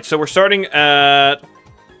 Alright, so we're starting at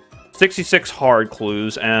 66 hard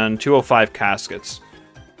clues and 205 caskets.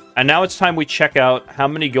 And now it's time we check out how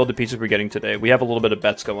many gilded pieces we're getting today. We have a little bit of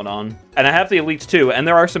bets going on. And I have the elites too, and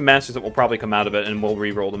there are some masters that will probably come out of it and will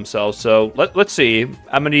re-roll themselves. So let's see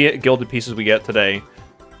how many gilded pieces we get today.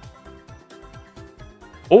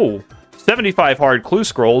 Oh, 75 hard clue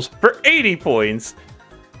scrolls for 80 points.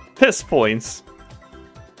 Piss points.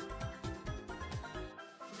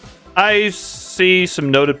 I see some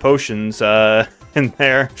noted potions in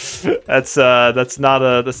there. That's not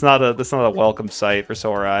a welcome sight for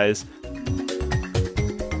sore eyes.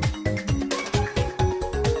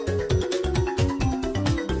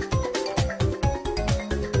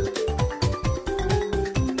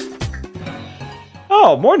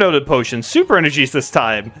 Oh, more noted potions. Super energies this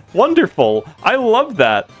time. Wonderful. I love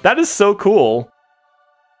that. That is so cool.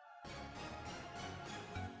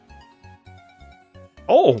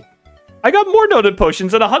 Oh, I got more noted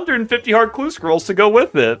potions and 150 hard clue scrolls to go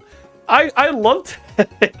with it. I loved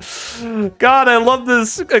it. God, I love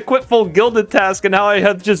this equip full gilded task, and now I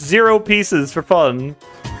have just 0 pieces for fun.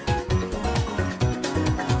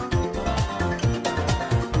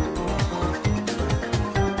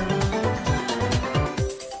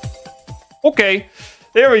 Okay,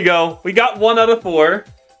 there we go. We got 1 out of 4.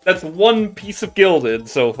 That's 1 piece of gilded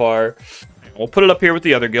so far. We'll put it up here with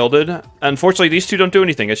the other gilded. Unfortunately, these 2 don't do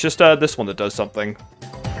anything. It's just this one that does something.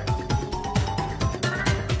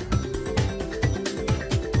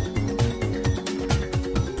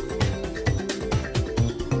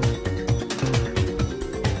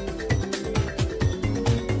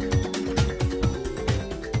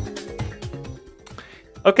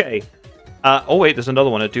 Okay. Oh wait, there's another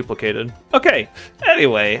one that duplicated. Okay.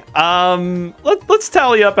 Anyway, let's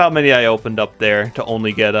tally up how many I opened up there to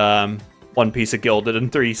only get 1 piece of gilded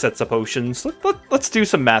and 3 sets of potions. Let's do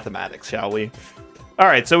some mathematics, shall we? All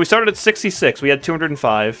right. So we started at 66. We had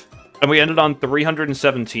 205, and we ended on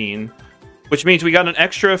 317, which means we got an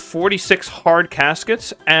extra 46 hard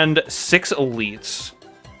caskets and 6 elites.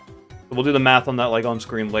 We'll do the math on that like on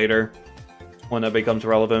screen later, when that becomes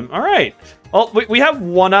relevant. All right. Well, we have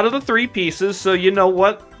 1 out of the 3 pieces, so you know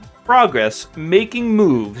what? Progress. Making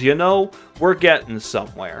moves, you know? We're getting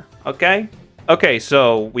somewhere, okay? Okay,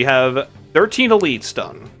 so we have 13 elites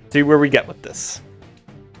done. See where we get with this.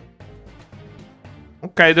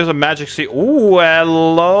 Okay, there's a magic seed. Ooh,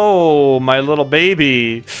 hello, my little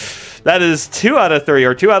baby. That is 2 out of 3,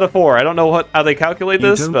 or 2 out of 4. I don't know how they calculate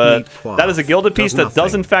this, but that is a gilded piece that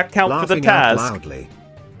does in fact count for the task.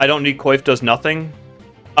 I don't need Coif does nothing.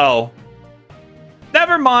 Oh.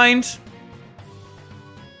 Never mind.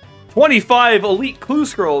 25 elite clue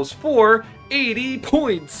scrolls for 80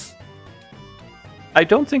 points. I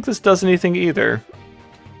don't think this does anything either.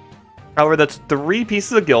 However, that's 3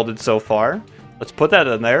 pieces of gilded so far. Let's put that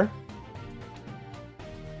in there.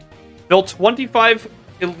 Built 25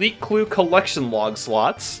 elite clue collection log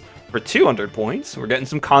slots for 200 points. We're getting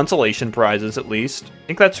some consolation prizes at least. I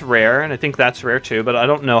think that's rare, and I think that's rare too, but I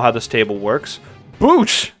don't know how this table works.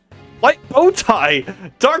 Boot! Light bow tie!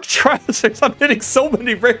 Dark trousers! I'm hitting so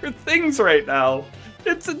many rare things right now.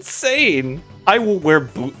 It's insane. I will wear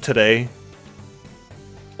boot today.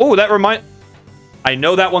 Oh, I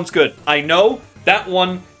know that one's good. I know that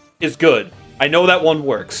one is good. I know that one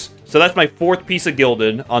works. So that's my 4th piece of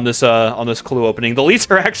gilded on this clue opening. The elites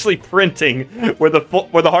are actually printing where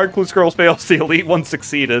the hard clue scrolls fails, the elite one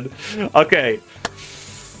succeeded. Okay.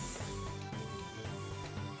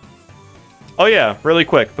 Oh yeah, really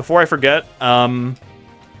quick before I forget.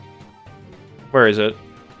 Where is it?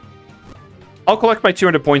 I'll collect my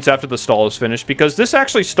 200 points after the stall is finished because this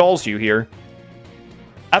actually stalls you here.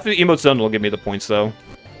 After the emote's done, it'll give me the points though.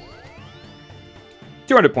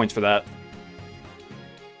 200 points for that.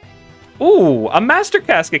 Ooh, a master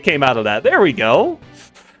casket came out of that. There we go.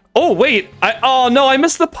 Oh, wait. Oh, no, I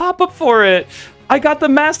missed the pop-up for it. I got the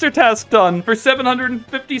master task done for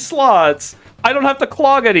 750 slots. I don't have to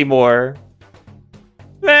clog anymore.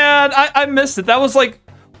 Man, I missed it. That was like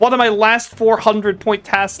one of my last 400-point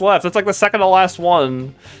tasks left. That's like the second to last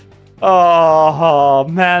one. Oh,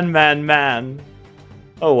 man, man, man.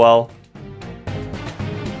 Oh, well.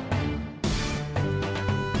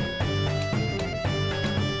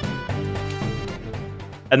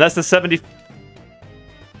 And that's the 70...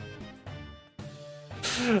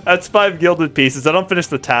 That's 5 gilded pieces. I don't finish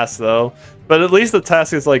the task, though. But at least the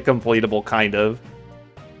task is, like, completable, kind of.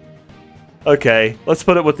 Okay, let's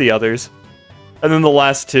put it with the others. And then the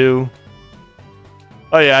last 2.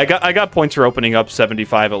 Oh, yeah, I got points for opening up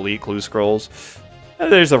 75 elite clue scrolls. And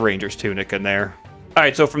there's a ranger's tunic in there.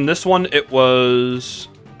 Alright, so from this one, it was...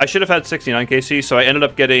 I should have had 69 KC, so I ended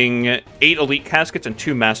up getting 8 elite caskets and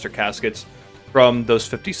 2 master caskets from those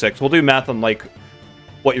 56. We'll do math on, like,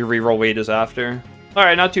 what your reroll weight is after.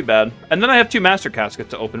 Alright, not too bad. And then I have 2 master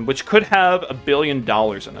caskets to open, which could have $1 billion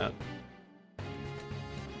in it.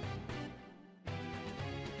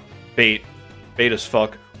 Bait. Bait as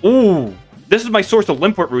fuck. Ooh! This is my source of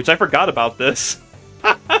limport roots. I forgot about this.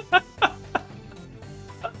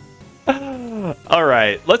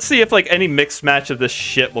 Alright, let's see if, like, any mixed match of this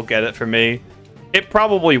shit will get it for me. It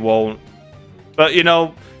probably won't. But, you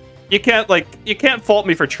know... You can't fault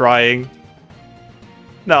me for trying.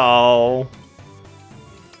 No.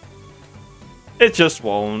 It just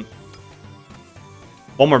won't.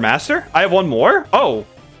 One more master? I have one more? Oh.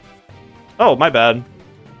 Oh, my bad.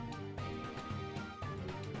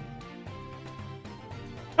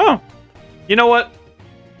 You know what?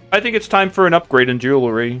 I think it's time for an upgrade in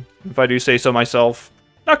jewelry, if I do say so myself.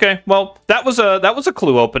 Okay, well, that was a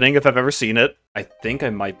clue opening if I've ever seen it. I think I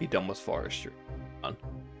might be done with forestry.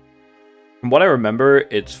 From what I remember,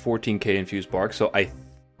 it's 14k infused bark, so I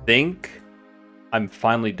think I'm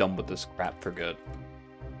finally done with this crap for good.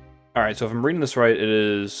 Alright, so if I'm reading this right, it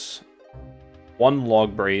is 1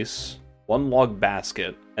 log brace, 1 log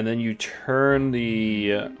basket, and then you turn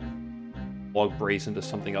the log brace into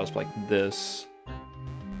something else like this.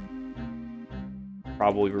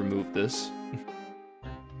 Probably remove this.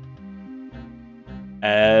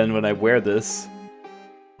 And when I wear this,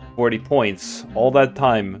 40 points. All that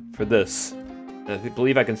time for this. And I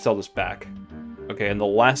believe I can sell this back. Okay, and the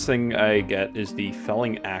last thing I get is the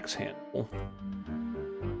felling axe handle.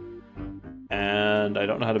 And I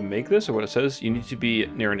don't know how to make this or what it says. You need to be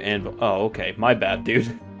near an anvil. Oh, okay. My bad,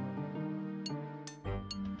 dude.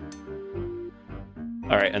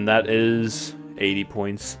 Alright, and that is 80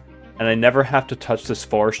 points. And I never have to touch this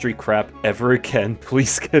forestry crap ever again.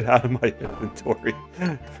 Please get out of my inventory.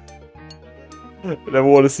 I never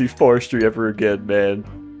want to see forestry ever again,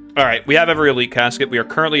 man. Alright, we have every elite casket. We are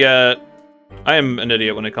currently at... I am an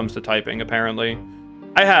idiot when it comes to typing, apparently.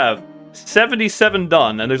 I have 77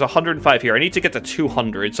 done, and there's 105 here. I need to get to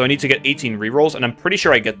 200, so I need to get 18 rerolls, and I'm pretty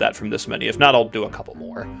sure I get that from this many. If not, I'll do a couple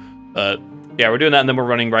more. But yeah, we're doing that, and then we're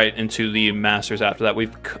running right into the Masters after that.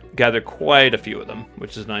 We've gathered quite a few of them,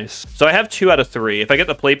 which is nice. So I have 2 out of 3. If I get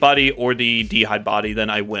the plate body or the D-hide body, then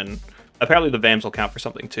I win. Apparently the VAMs will count for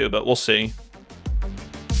something too, but we'll see.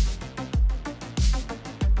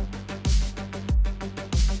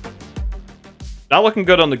 Not looking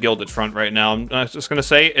good on the Gilded front right now. I'm just going to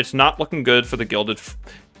say it's not looking good for the Gilded.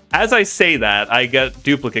 As I say that, I get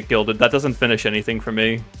duplicate Gilded. That doesn't finish anything for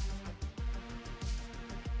me.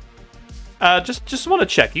 Just want to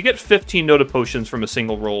check. You get 15 noted potions from a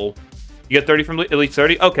single roll. You get 30 from Elite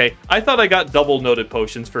 30? Okay. I thought I got double noted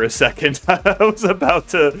potions for a second. I was about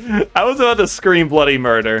to scream bloody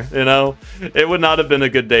murder, you know? It would not have been a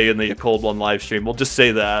good day in the Cold One live stream. We'll just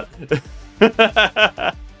say that.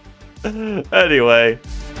 Anyway.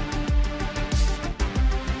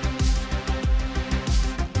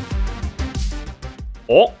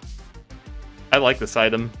 Oh! I like this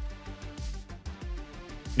item.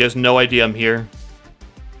 He has no idea I'm here.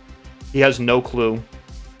 He has no clue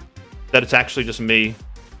that it's actually just me.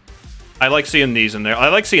 I like seeing these in there. I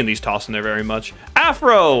like seeing these tossed in there very much.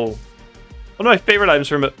 Afro! One of my favorite items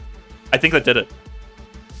from it. I think that did it.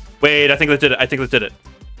 Wait, I think that did it. I think that did it.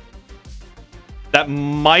 That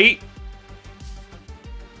might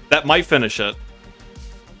finish it.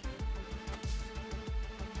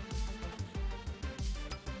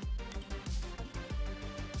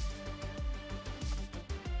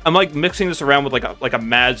 I'm like mixing this around with like a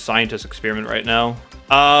mad scientist experiment right now.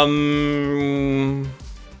 What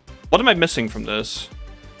am I missing from this?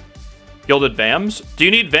 Gilded VAMs? Do you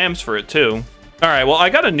need VAMs for it too? All right, well I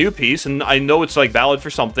got a new piece and I know it's like valid for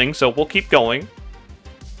something, so we'll keep going.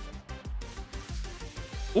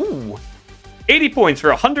 Ooh, 80 points for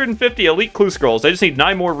 150 elite clue scrolls. I just need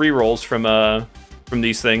 9 more rerolls from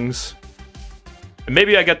these things. And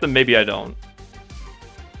maybe I get them, maybe I don't.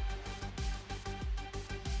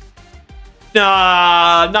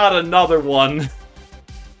 Nah, not another one.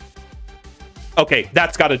 Okay,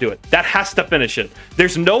 that's got to do it. That has to finish it.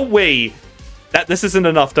 There's no way that this isn't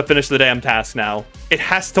enough to finish the damn task now. It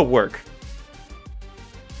has to work.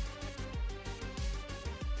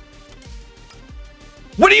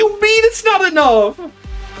 What do you mean it's not enough?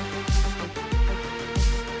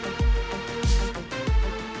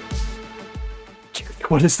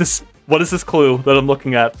 What is this? What is this clue that I'm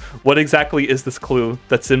looking at? What exactly is this clue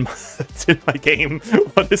that's in my game?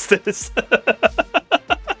 What is this?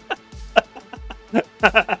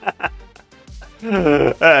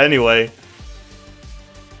 Anyway.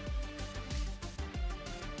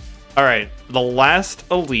 Alright, the last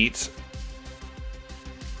elite.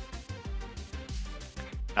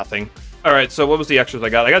 Nothing. Alright, so what was the extras I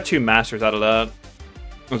got? I got 2 masters out of that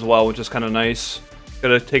as well, which is kind of nice.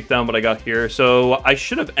 Gotta take down what I got here. So I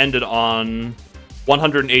should have ended on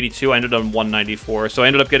 182. I ended on 194. So I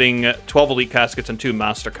ended up getting 12 elite caskets and 2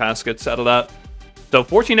 master caskets out of that. So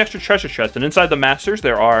 14 extra treasure chests. And inside the masters,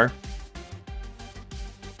 there are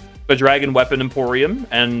the Dragon Weapon Emporium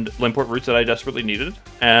and Limport Roots that I desperately needed.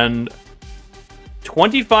 And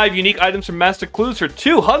 25 unique items from Master Clues for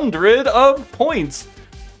 200 of points.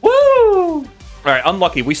 Woo! Alright,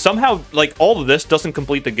 unlucky. We somehow, like, all of this doesn't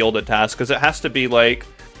complete the Gilded task, because it has to be, like...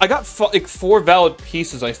 I got, like, 4 valid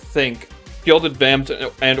pieces, I think. Gilded VAMs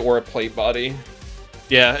and or a plate body.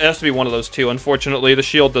 Yeah, it has to be one of those two. Unfortunately, the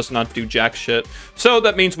shield does not do jack shit. So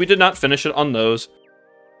that means we did not finish it on those.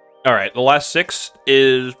 Alright, the last 6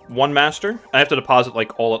 is 1 master. I have to deposit,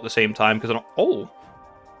 like, all at the same time, because I don't... Oh!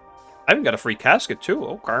 I even got a free casket, too.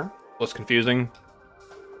 Okay. Less confusing.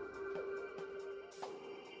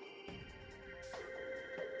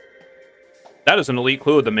 That is an elite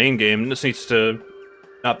clue of the main game. This needs to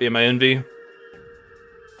not be in my envy.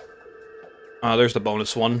 There's the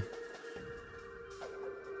bonus one.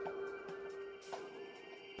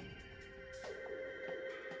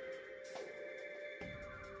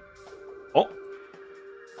 Oh.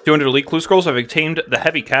 200 elite clue scrolls. I've obtained the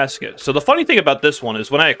heavy casket. So the funny thing about this one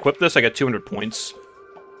is when I equip this, I get 200 points.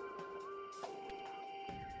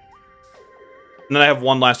 And then I have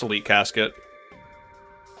one last elite casket.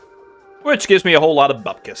 Which gives me a whole lot of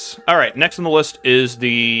bupkis. Alright, next on the list is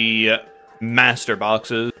the master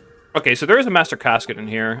boxes. Okay, so there is a master casket in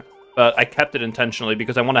here, but I kept it intentionally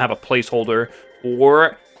because I want to have a placeholder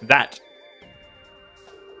for that.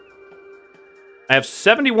 I have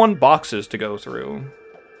 71 boxes to go through.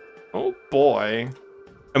 Oh boy.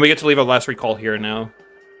 And we get to leave our last recall here now.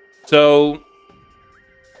 So,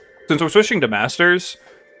 since we're switching to masters,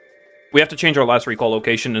 we have to change our last recall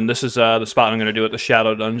location, and this is the spot I'm going to do at the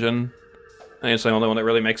Shadow Dungeon. I think it's the only one that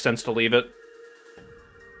really makes sense to leave it.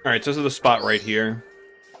 Alright, so this is the spot right here.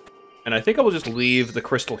 And I think I will just leave the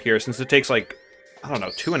crystal here, since it takes, like, I don't know,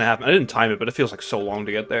 2.5... I didn't time it, but it feels like so long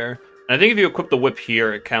to get there. And I think if you equip the whip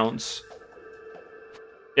here, it counts.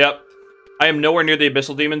 Yep. I am nowhere near the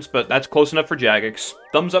Abyssal Demons, but that's close enough for Jagex.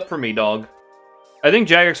 Thumbs up for me, dog. I think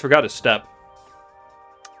Jagex forgot his step.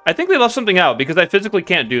 I think they left something out, because I physically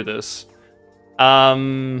can't do this.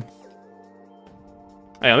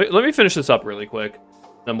 Yeah, let me finish this up really quick.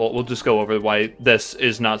 Then we'll just go over why this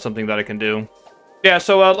is not something that I can do. Yeah,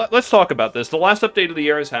 so let's talk about this. The last update of the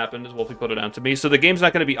year has happened, as Wolfie put it down to me, so the game's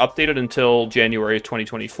not going to be updated until January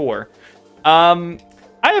 2024. I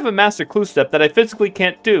have a master clue step that I physically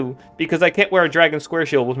can't do, because I can't wear a dragon square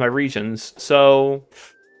shield with my regions, so...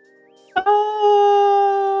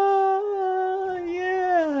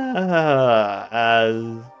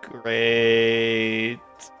 yeah... great...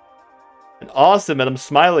 and awesome, and I'm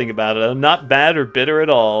smiling about it. I'm not bad or bitter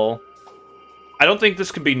at all. I don't think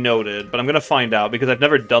this could be noted, but I'm going to find out, because I've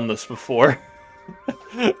never done this before.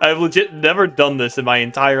 I've legit never done this in my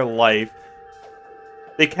entire life.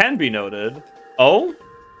 They can be noted. Oh?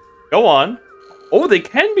 Go on. Oh, they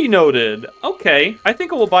can be noted. Okay, I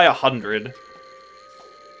think I will buy 100.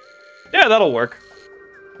 Yeah, that'll work.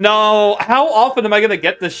 No, how often am I going to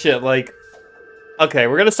get this shit? Like, okay,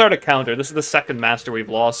 we're going to start a counter. This is the second master we've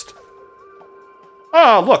lost.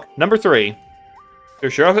 Oh, look, number 3. You're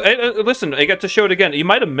sure? Hey, listen, I get to show it again. You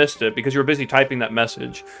might have missed it because you were busy typing that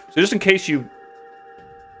message. So just in case you...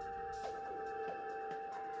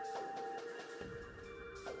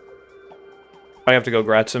 I have to go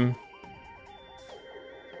grats him.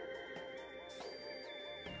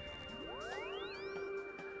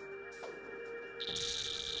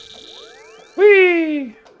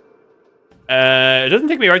 Whee! It doesn't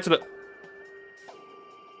take me right to the...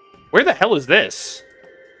 Where the hell is this?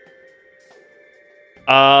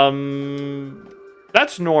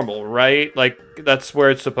 That's normal, right? Like, that's where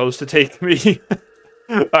it's supposed to take me.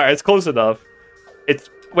 Alright, it's close enough. It's...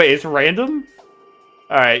 Wait, it's random?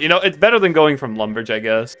 Alright, you know, it's better than going from Lumbridge, I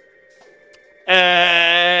guess.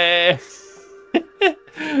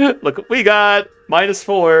 Look what we got!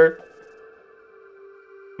 -4.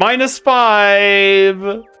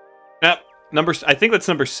 -5! Yep, I think that's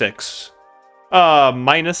number 6.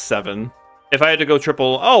 -7. If I had to go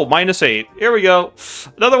triple... Oh, -8. Here we go.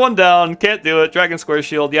 Another one down. Can't do it. Dragon Square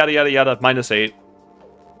Shield. Yada, yada, yada. -8.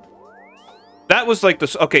 That was like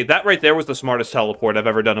this... Okay, that right there was the smartest teleport I've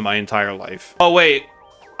ever done in my entire life. Oh, wait.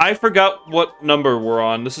 I forgot what number we're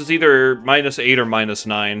on. This is either -8 or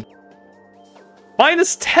 -9.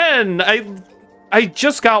 -10! I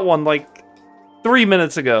just got one, like, 3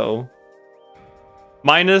 minutes ago.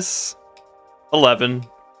 -11.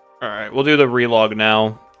 Alright, we'll do the relog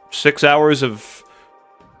now. 6 hours of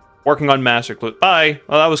working on Master Clue. Bye!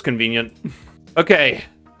 Well, that was convenient. Okay.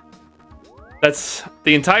 That's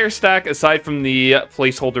the entire stack, aside from the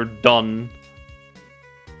placeholder, done.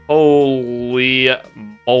 Holy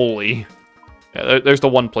moly. Yeah, there's the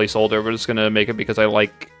one placeholder. We're just gonna make it because I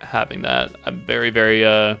like having that. I'm very, very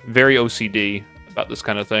OCD about this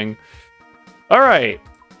kind of thing. Alright.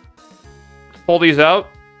 Pull these out.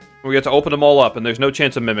 We get to open them all up, and there's no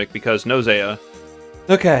chance of Mimic because no Zaya.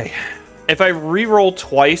 Okay. If I reroll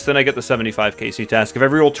twice, then I get the 75 KC task. If I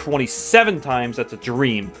reroll 27 times, that's a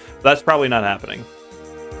dream. That's probably not happening.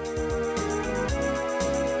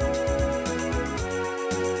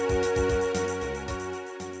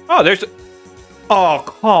 Oh, there's... Oh,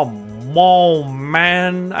 come on,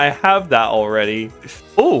 man. I have that already.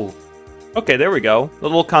 Ooh. Okay, there we go. The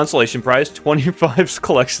little consolation prize. 25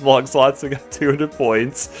 collection log slots. I got 200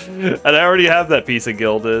 points. And I already have that piece of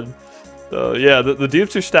gilded. So, yeah, the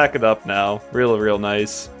dupes are stacking up now. Real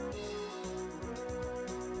nice.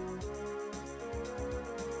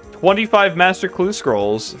 25 Master Clue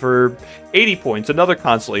Scrolls for 80 points. Another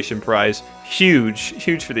consolation prize.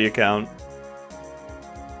 Huge for the account.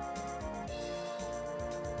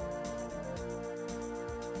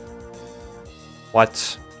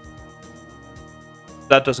 What?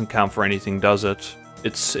 That doesn't count for anything, does it?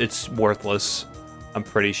 It's worthless. I'm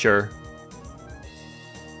pretty sure.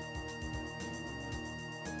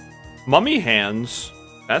 Mummy hands.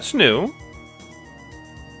 That's new.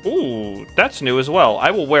 Ooh, that's new as well.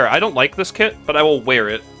 I will wear it. I don't like this kit, but I will wear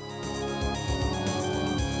it.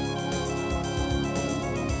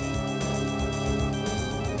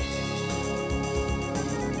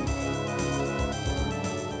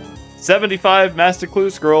 $75 Master Clue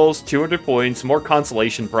Scrolls, 200 points, more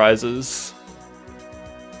consolation prizes.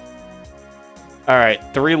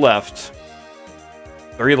 Alright, 3 left.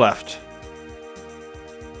 3 left.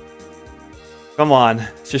 Come on,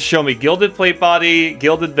 just show me Gilded Plate Body,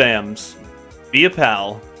 Gilded Vams. Be a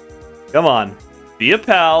pal. Come on. Be a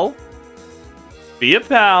pal. Be a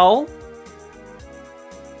pal.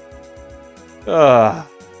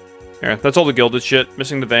 Here, that's all the gilded shit.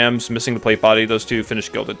 Missing the Vams, missing the Plate Body. Those 2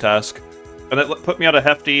 finished gilded task. And that put me at a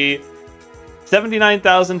hefty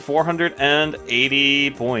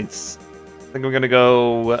 79,480 points. I think I'm gonna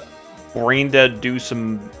go brain dead do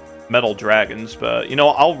some metal dragons, but you know,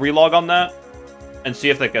 I'll relog on that and see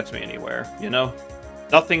if that gets me anywhere, you know?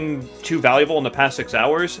 Nothing too valuable in the past 6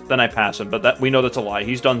 hours, then I pass him, but that we know that's a lie.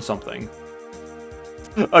 He's done something.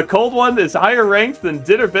 A cold one is higher ranked than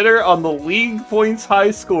Dinner Bitter on the league points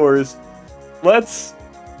high scores. Let's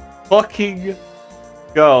fucking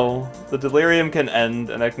go. The delirium can end,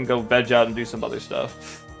 and I can go veg out and do some other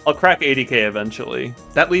stuff. I'll crack 80k eventually.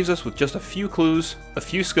 That leaves us with just a few clues, a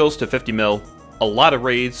few skills to 50 mil, a lot of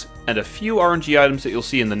raids, and a few RNG items that you'll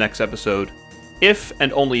see in the next episode. If,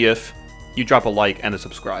 and only if, you drop a like and a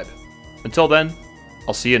subscribe. Until then,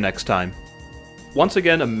 I'll see you next time. Once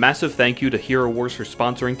again, a massive thank you to Hero Wars for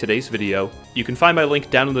sponsoring today's video. You can find my link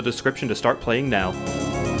down in the description to start playing now.